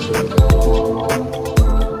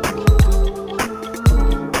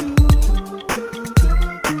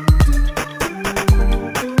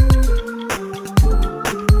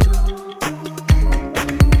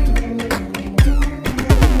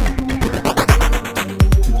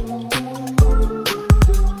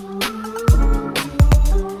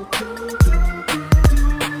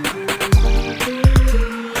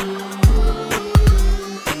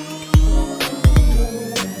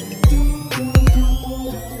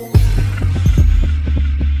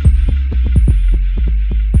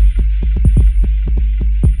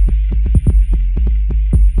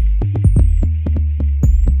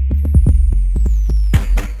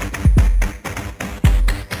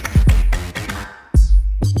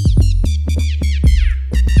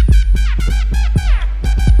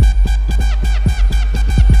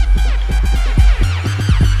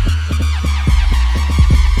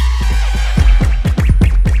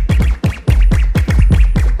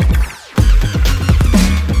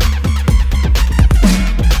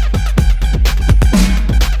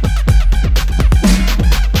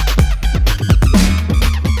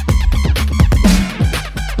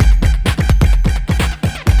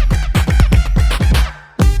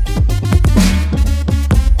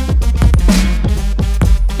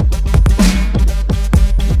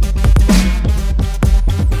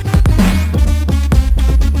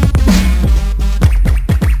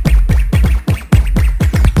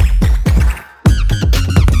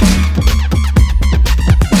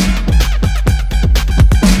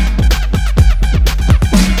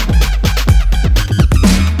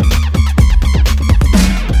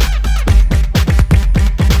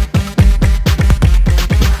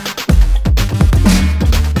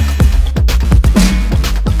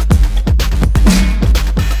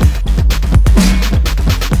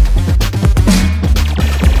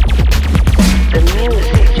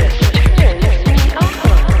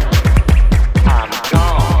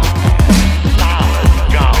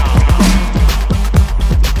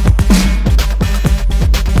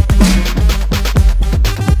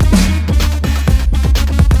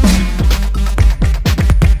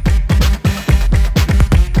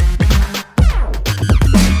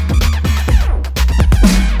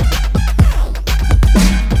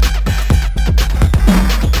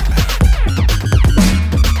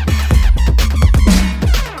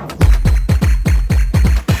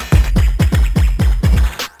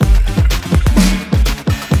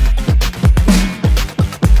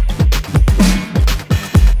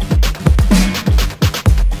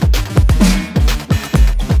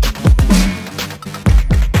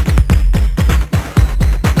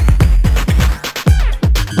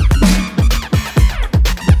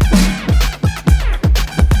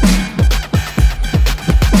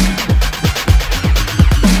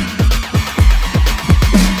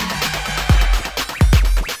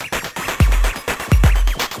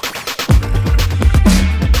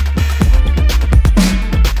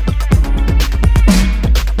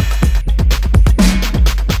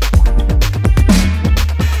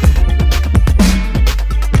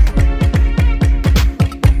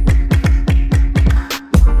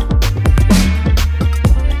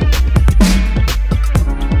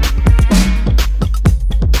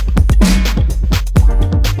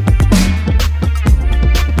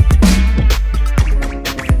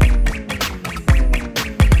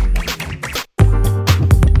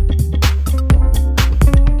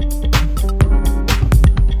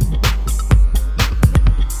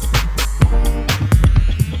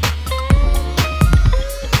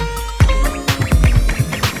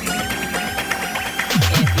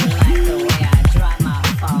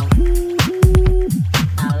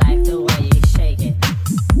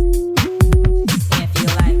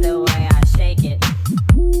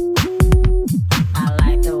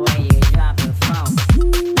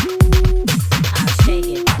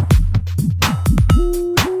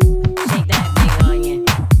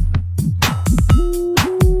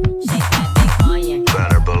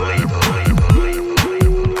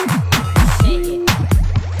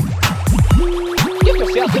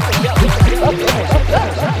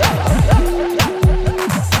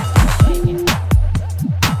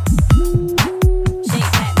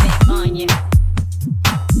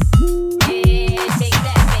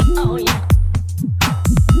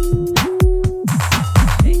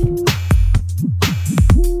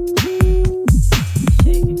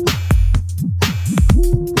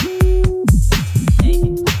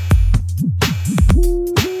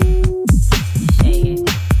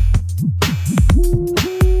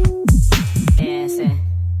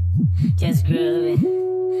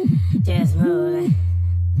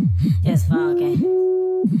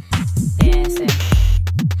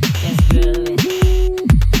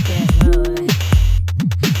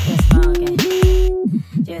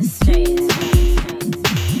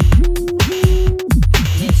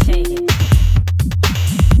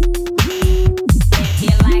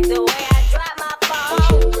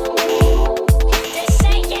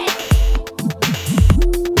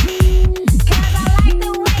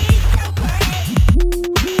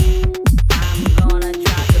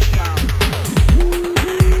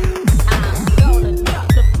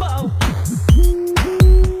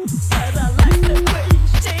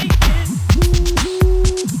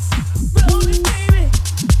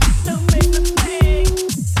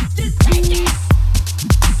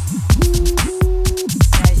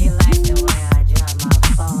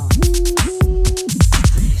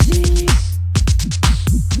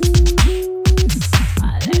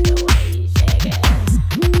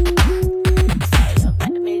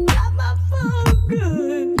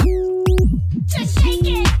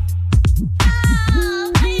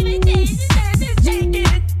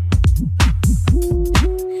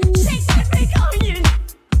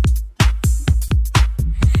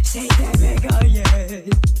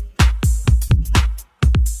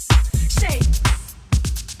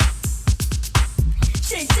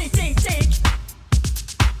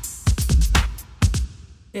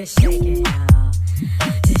 Just shake it,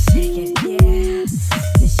 just shake it, yeah.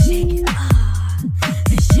 Just shake it,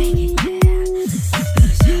 just shake it, yeah.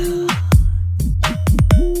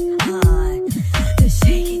 Just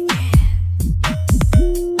shake it, yeah.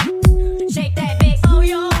 Shake that big, oh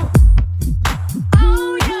yo,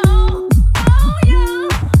 oh yo, oh yo,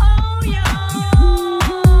 oh yo.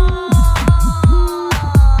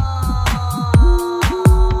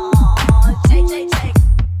 Shake, shake, shake.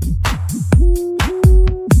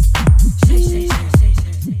 Shake, shake, shake, shake,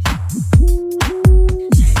 shake, shake.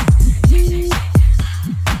 Shake, shake, shake, shake.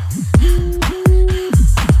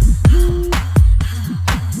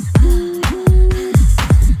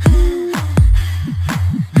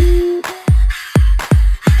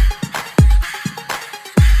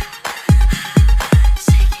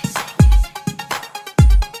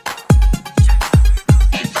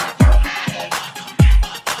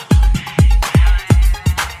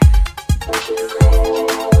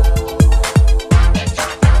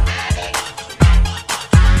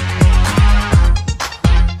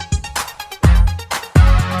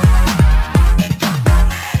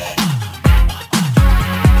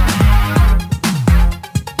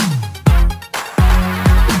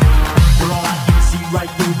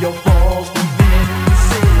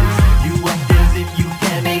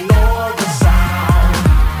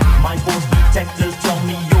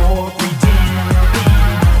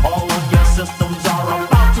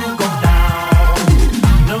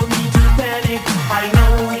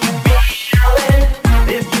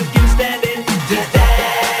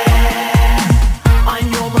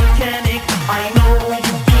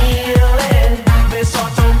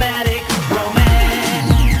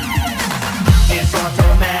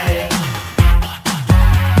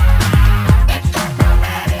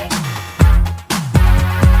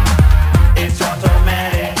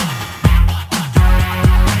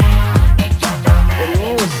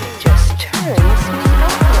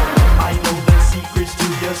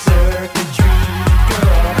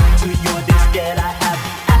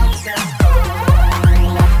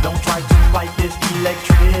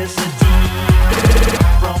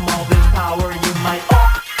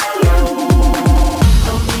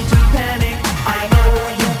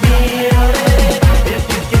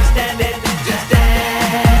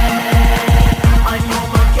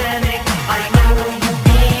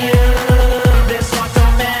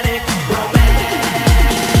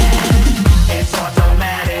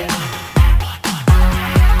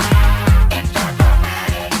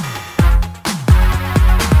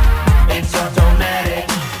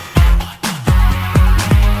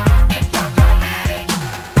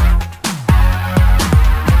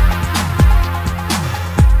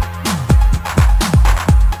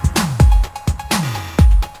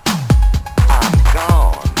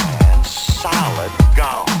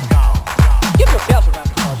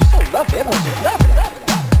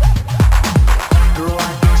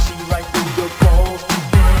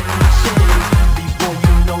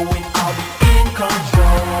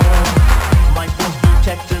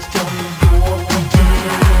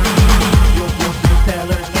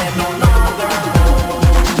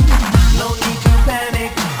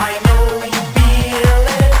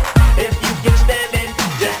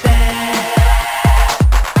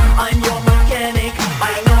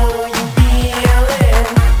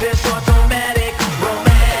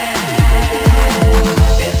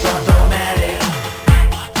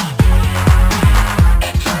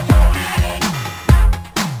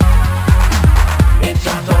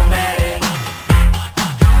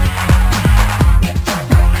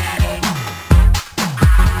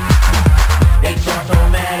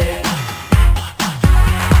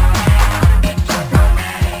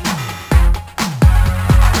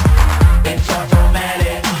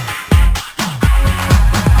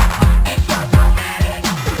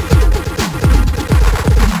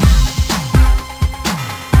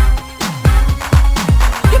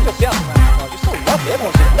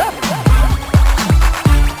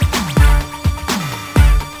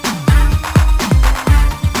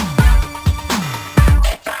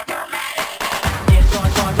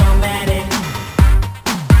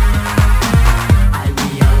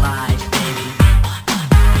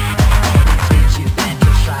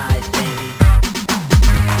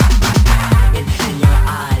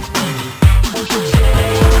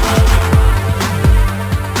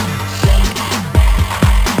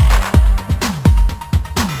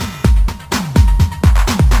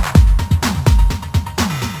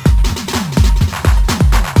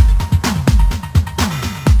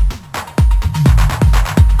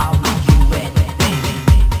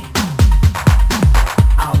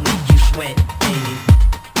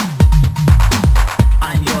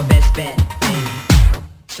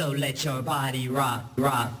 Let your body rock,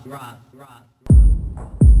 rock, rock, rock.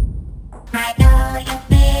 I know you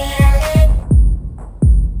feel it.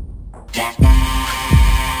 Just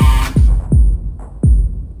now.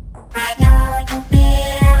 I know you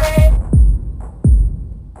feel it.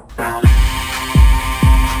 Romance.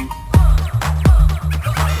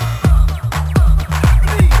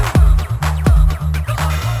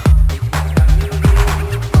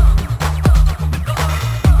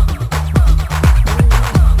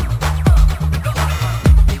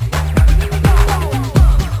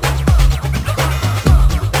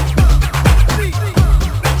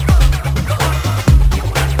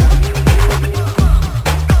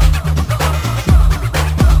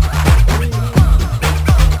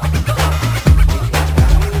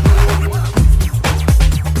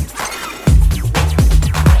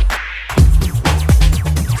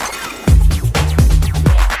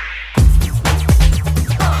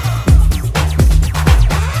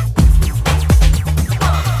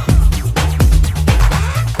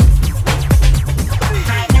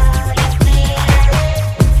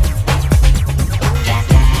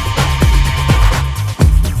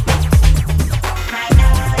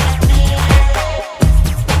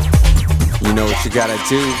 You gotta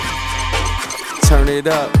do, turn it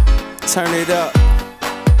up, turn it up.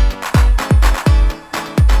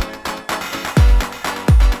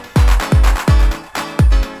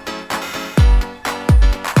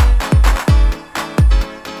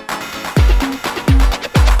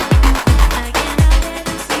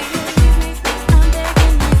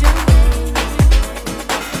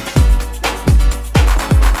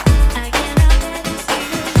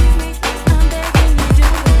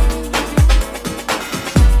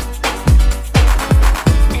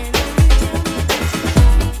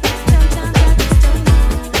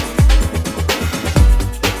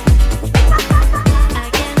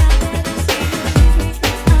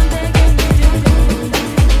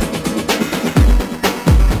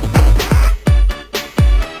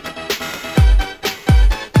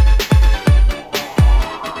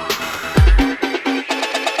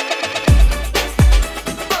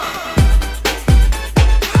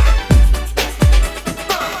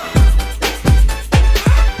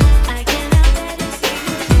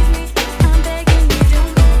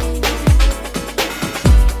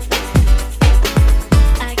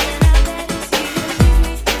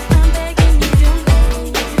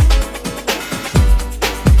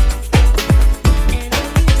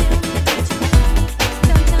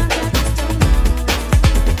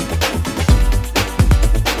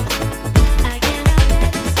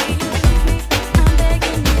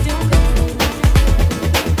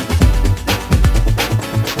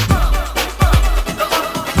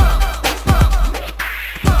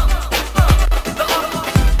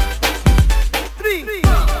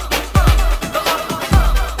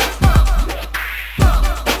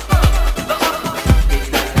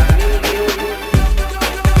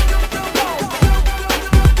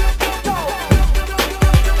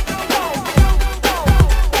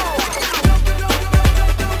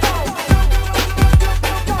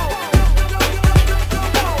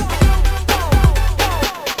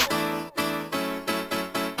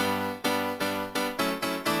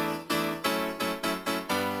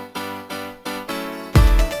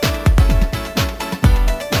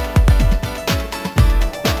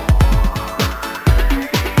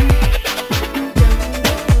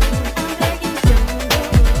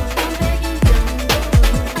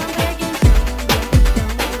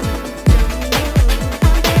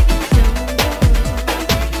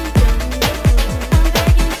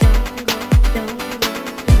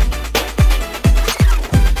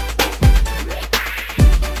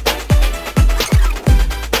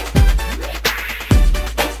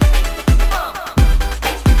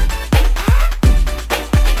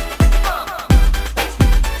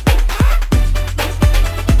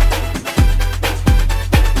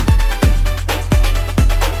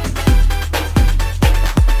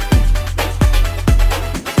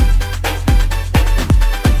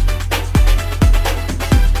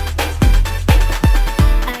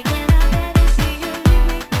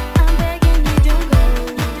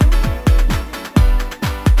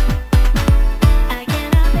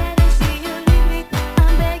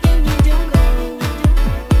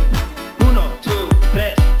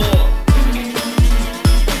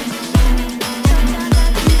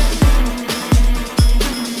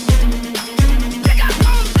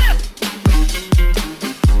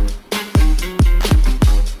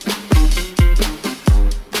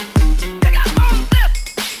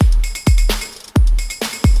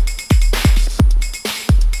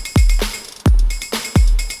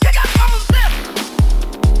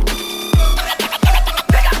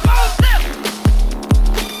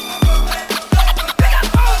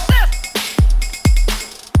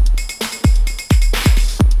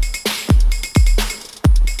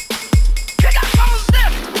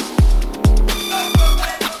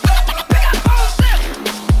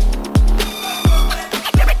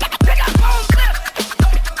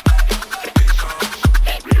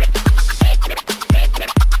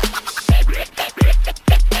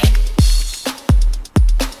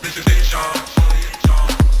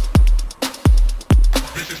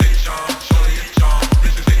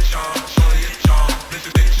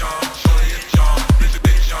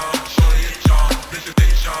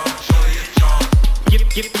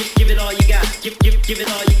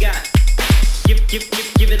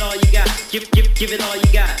 you got. Give it all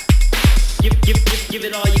you got. Give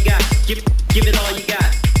it all you got. Give it all you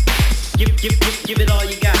got. Give it all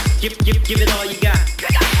you got. Give it all you got.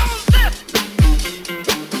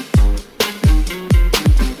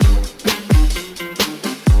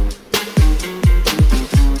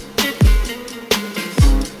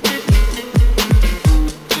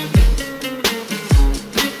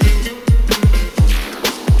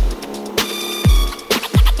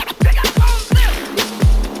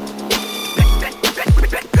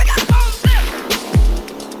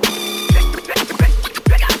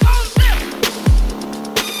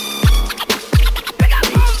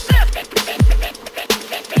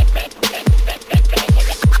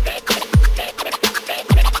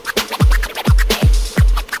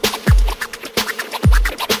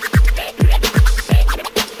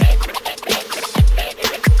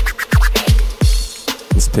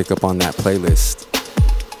 Pick up on that playlist.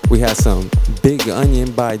 We had some Big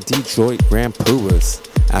Onion by Detroit Grand Puas.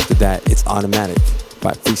 After that, it's Automatic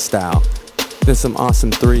by Freestyle. Then some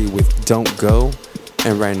Awesome 3 with Don't Go.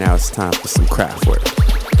 And right now it's time for some Kraftwerk.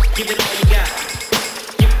 Give it all you got.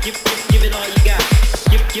 Give it all you got.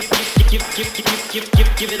 Give it all you got. Give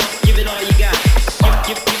it all you got.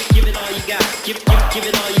 Give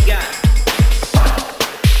it all you got.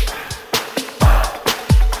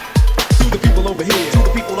 To the people over here, to the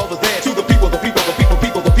people over there, to the people, the people, the people,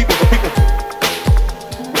 people, the people, the people.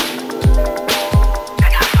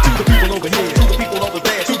 To the people over here, to the people over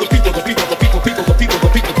there, to the people, the people, the people, people, the people, the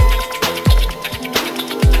people.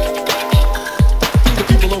 To the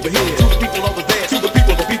people over here, to the people over there, to the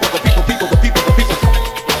people, the people, the people, people, the people, the people.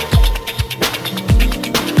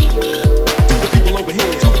 To the people over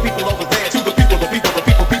here, to the people over there, to the people, the people, the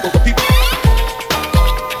people, people, the people.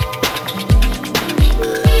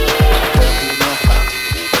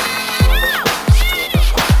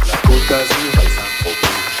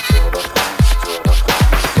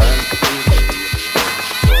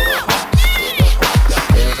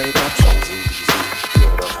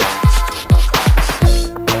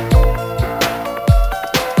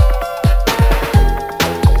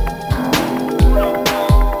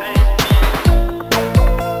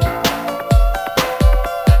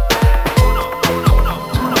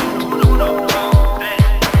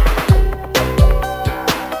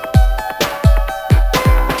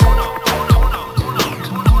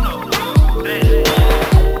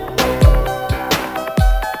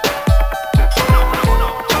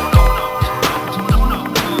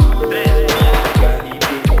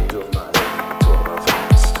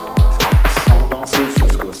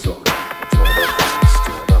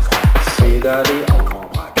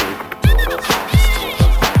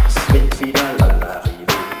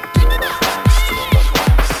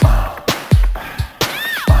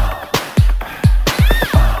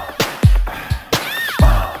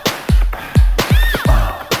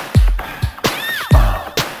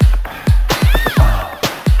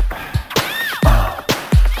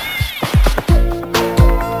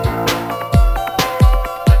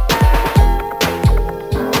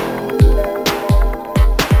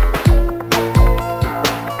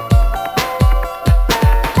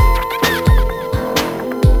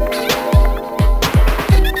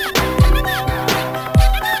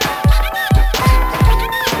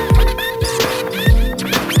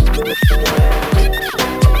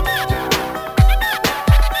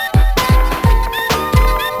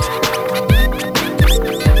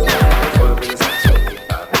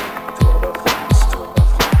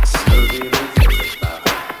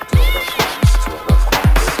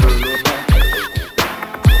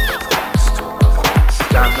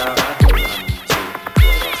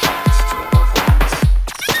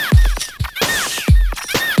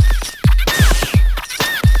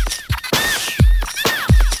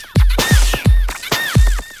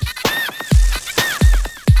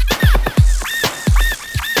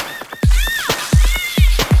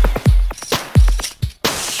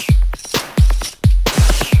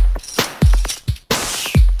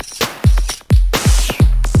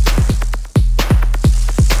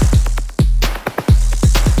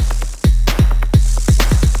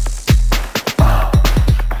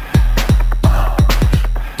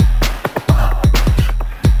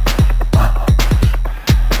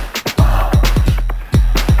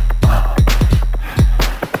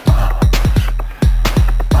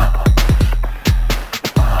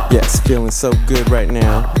 Feeling so good right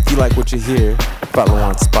now. If you like what you hear, follow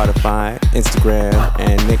on Spotify, Instagram,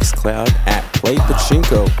 and Mixcloud at Play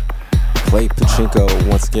Pachinko. Play Pachinko.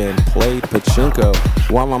 Once again, Play Pachinko.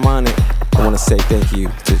 While I'm on it, I want to say thank you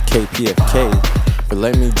to Kpfk for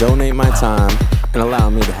letting me donate my time and allow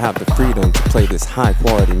me to have the freedom to play this high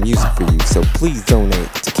quality music for you. So please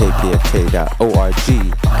donate to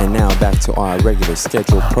kpfk.org. And now back to our regular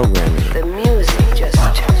scheduled programming. The music just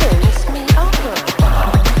turns me on.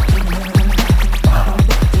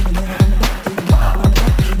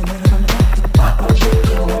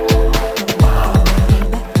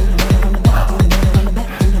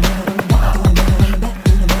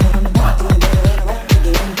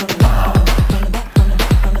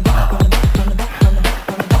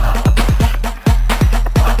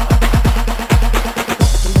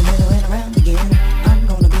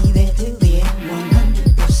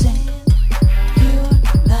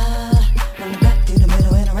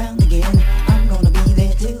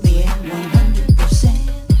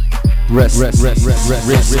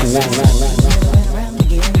 Risk one.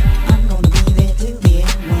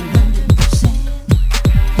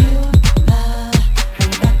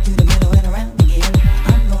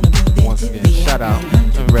 Once again, shout out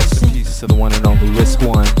and rest in peace to the one and only Risk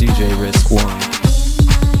One, DJ Risk One.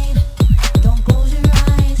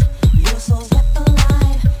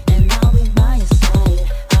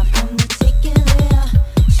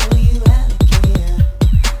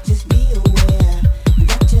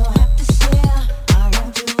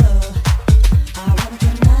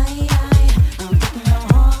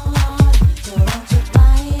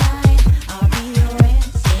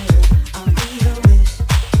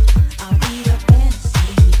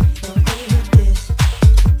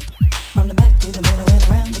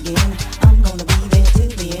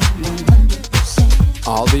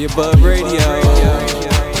 All the above radio.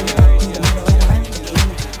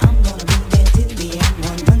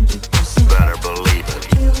 Better believe it.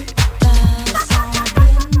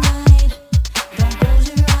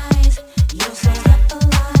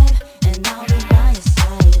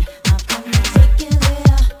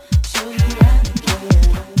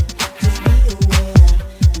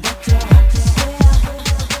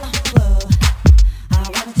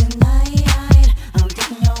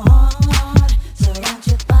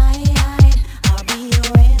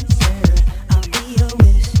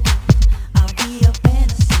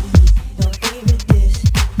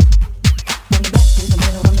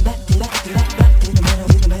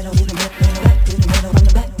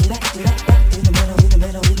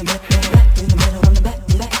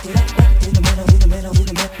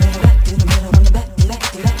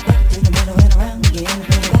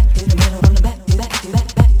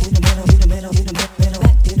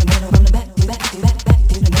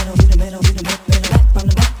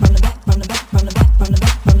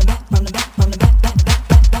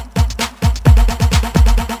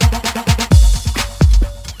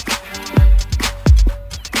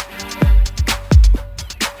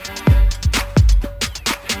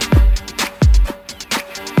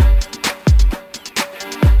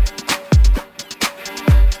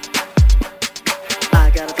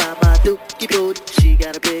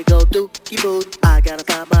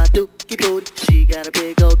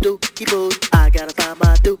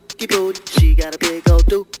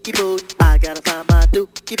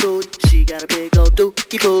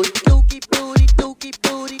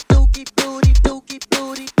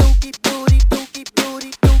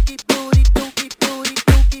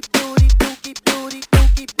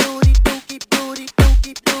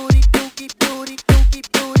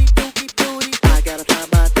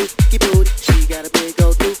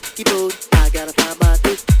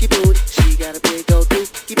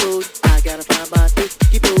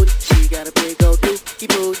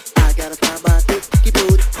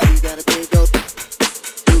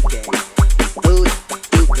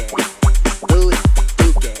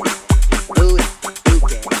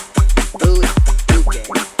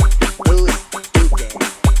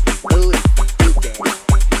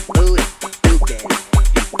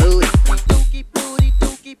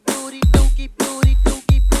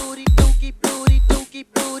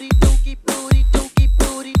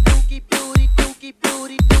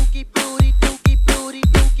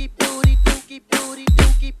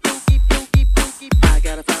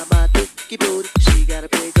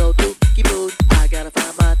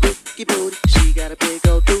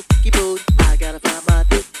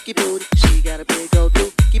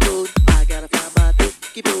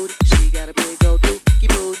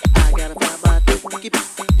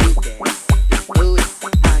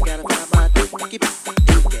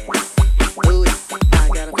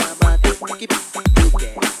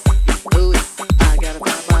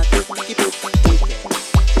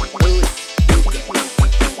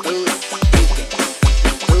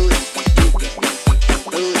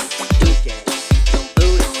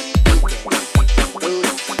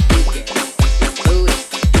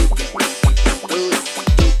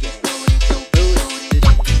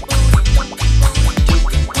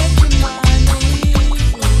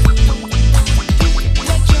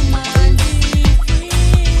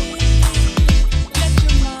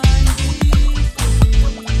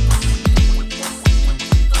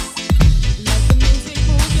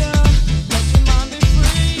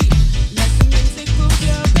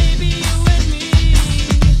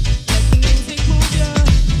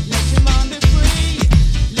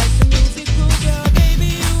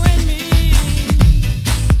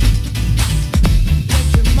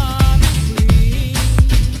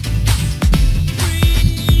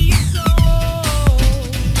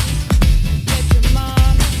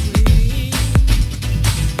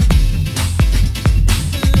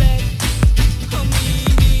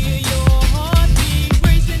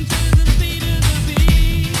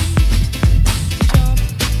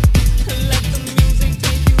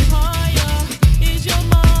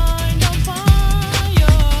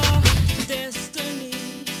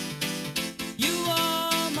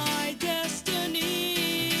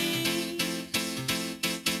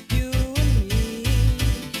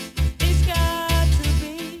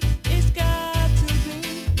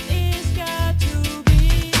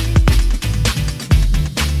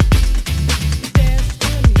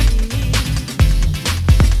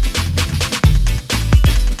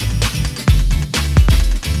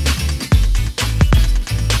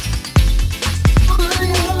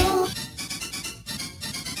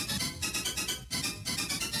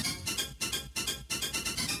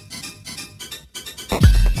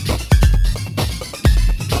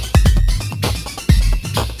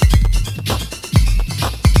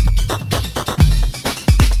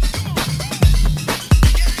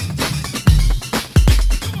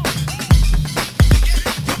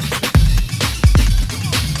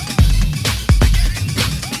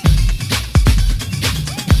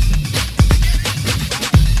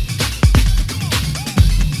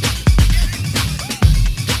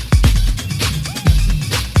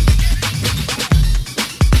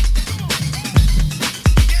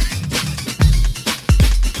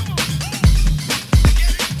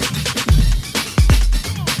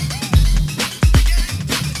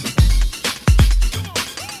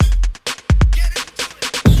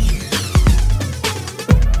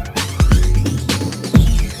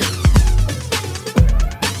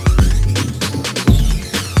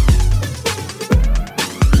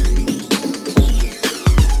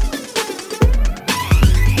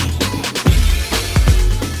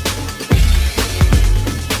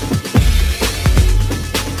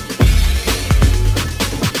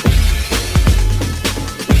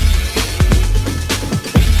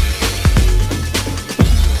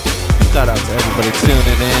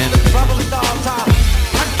 in.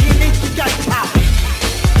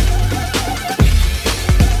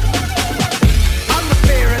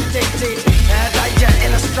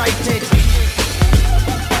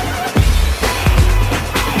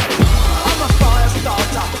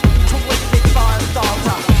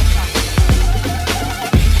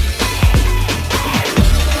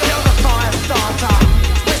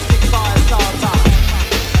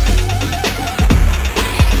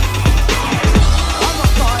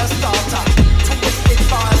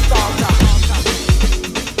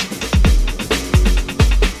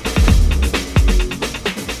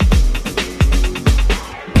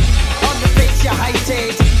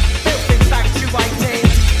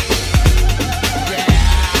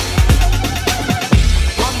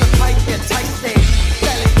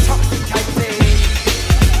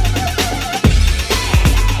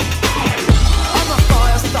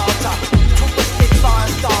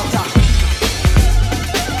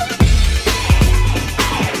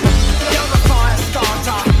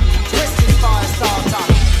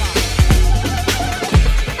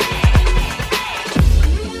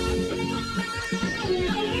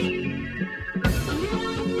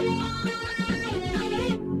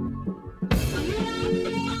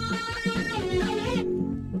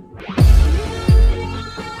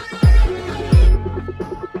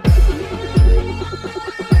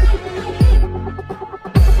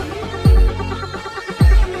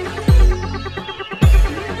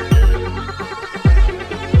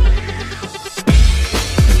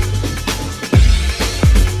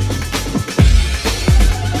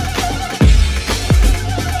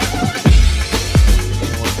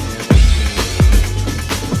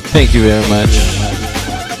 Thank you very much.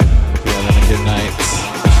 Hope you're having a good night.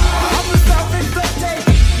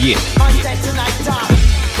 Yeah.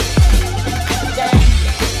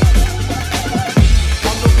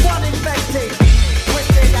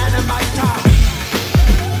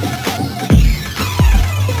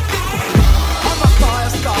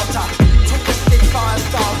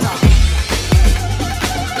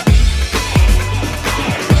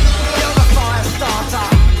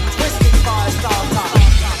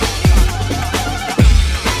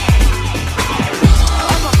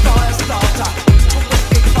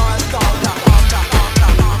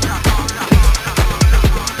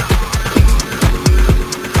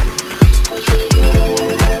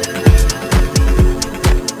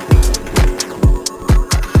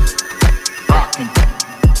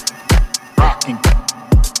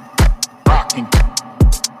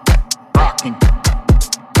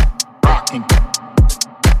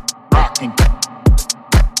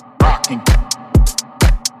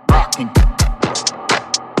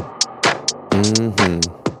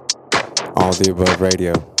 All the Above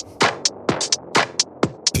Radio.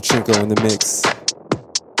 Pachinko in the mix.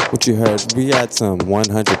 What you heard, we had some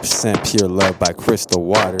 100% Pure Love by Crystal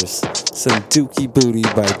Waters, some Dookie Booty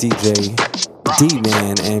by DJ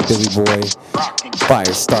D-Man and Billy Boy,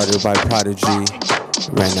 Firestarter by Prodigy.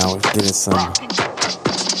 Right now we're getting some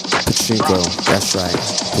Pachinko, that's right,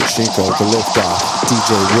 Pachinko, the Liftoff,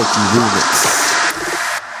 DJ Rookie Remix.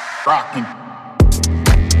 Rockin'.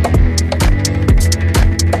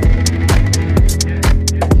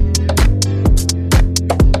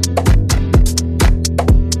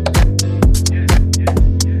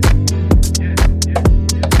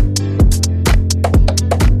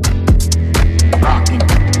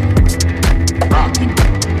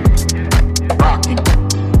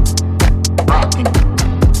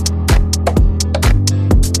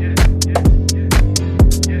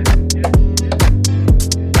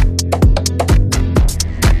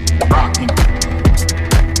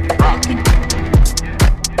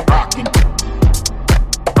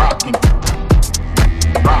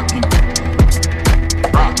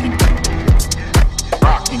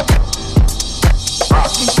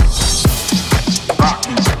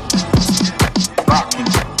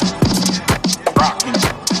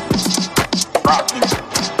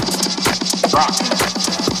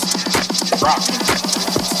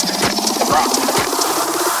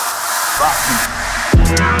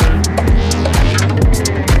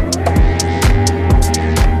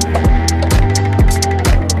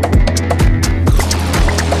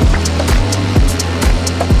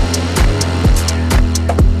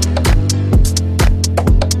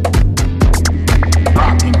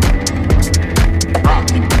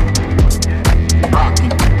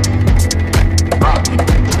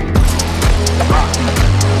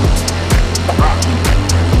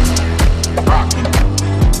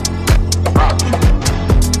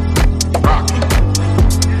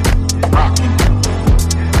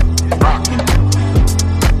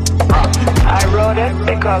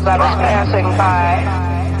 Because I was passing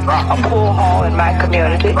by a pool hall in my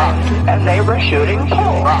community, and they were shooting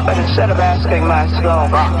pool. But instead of asking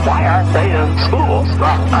myself, why aren't they in school?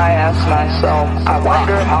 I asked myself, I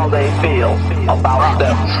wonder how they feel about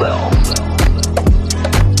themselves.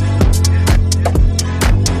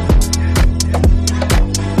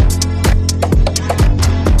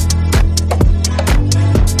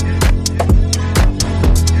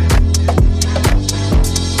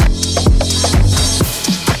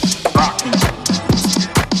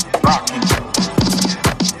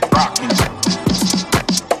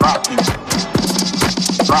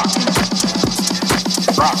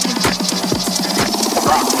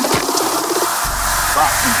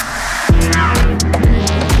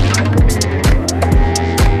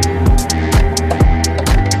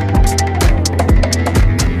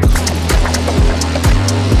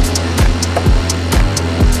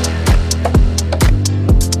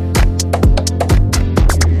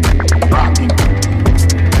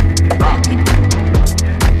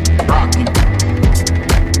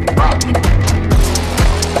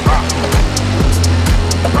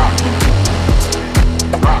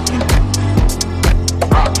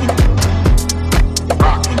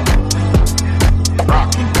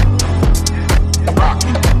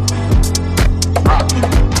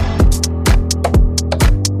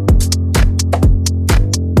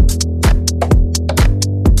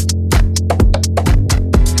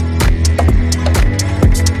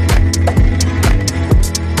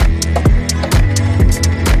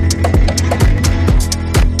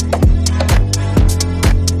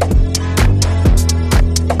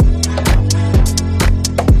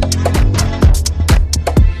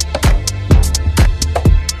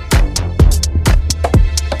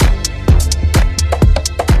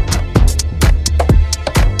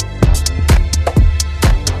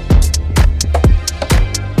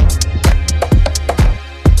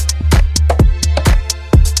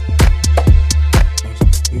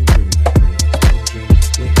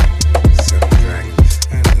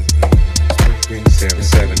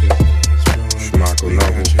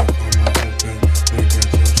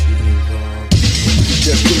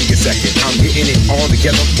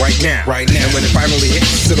 Right now. And when it finally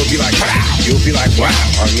hits, it'll be like, wow. You'll be like, wow.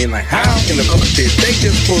 I mean, like, how in the fuck did they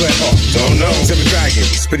just pull that off? Don't know. Seven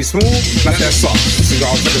Dragons, pretty smooth, not that soft. See,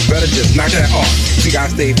 all suckers better just knock that off. See,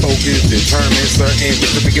 gotta stay focused, determined, certain.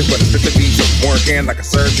 Mr. Biggest, but it's Mr. B, so working like a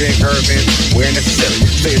surgeon, curving, where necessary.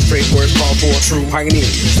 Stay straight where it's called for. True pioneer,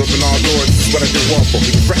 open all doors. This is what I just want for.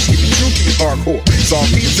 Keep it fresh, keep it true, keep it hardcore. It's all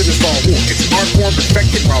peace in this all war. It's an art form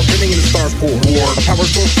perfected while winning in the stars pour. War, a power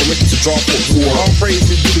source from which to draw forth. War, all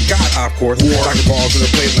praises to the God, of course. War, like a balls in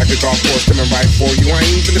a place like a golf course coming right for you. I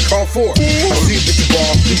ain't even the call for. I see that you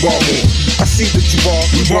ball, we ball more. I see that you ball,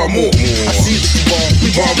 we ball more. I see that you ball, we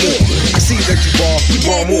ball more. I see that you ball, we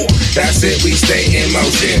ball more. That's it, we stay in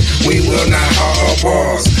motion. We will not halt or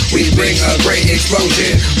pause. We bring a great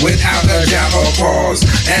explosion without a doubt or pause.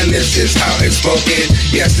 And this is how it's spoken.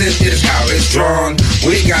 Yes, this is how it's drawn.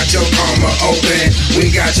 We got your karma open.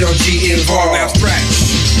 We got your G involved. Now stretch,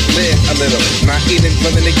 live a little. Not even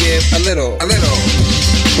willing to give a little. A little.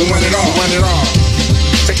 We want it all. We want it all.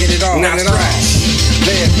 Taking it all. Now stretch,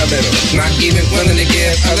 live a little. Not even willing to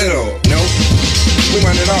give a little. Nope. We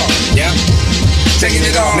want it all. Yep. Taking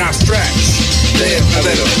it all. Now stretch, live a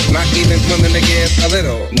little. Not even willing to give a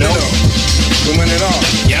little. No. We want it all.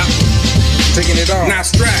 Yep. Taking it all. Now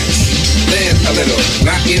stretch, live a little.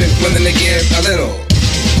 Not even willing to give a little.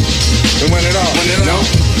 We want it all. No.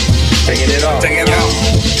 Taking it all. Taking it all.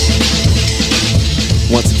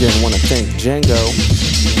 Once again, want to thank Django.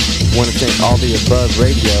 Want to thank All the Above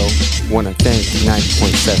Radio. Want to thank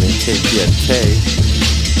 90.7 Kpfk.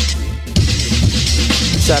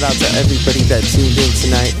 Shout out to everybody that tuned in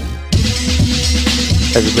tonight.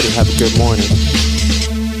 Everybody have a good morning.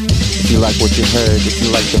 If you like what you heard, if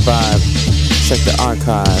you like the vibe, check the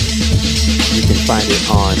archive. You can find it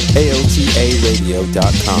on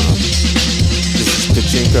AOTARadio.com. This is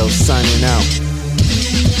Pachinco signing out.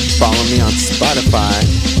 Follow me on Spotify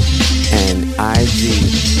and IG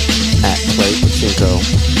at Play Pachinco.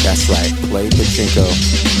 That's right, Play Pachinco.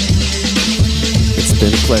 It's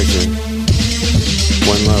been a pleasure.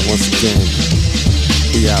 One love once again.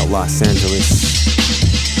 We out, Los Angeles.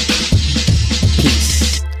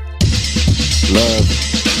 Peace, love,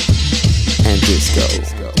 and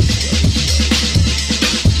disco.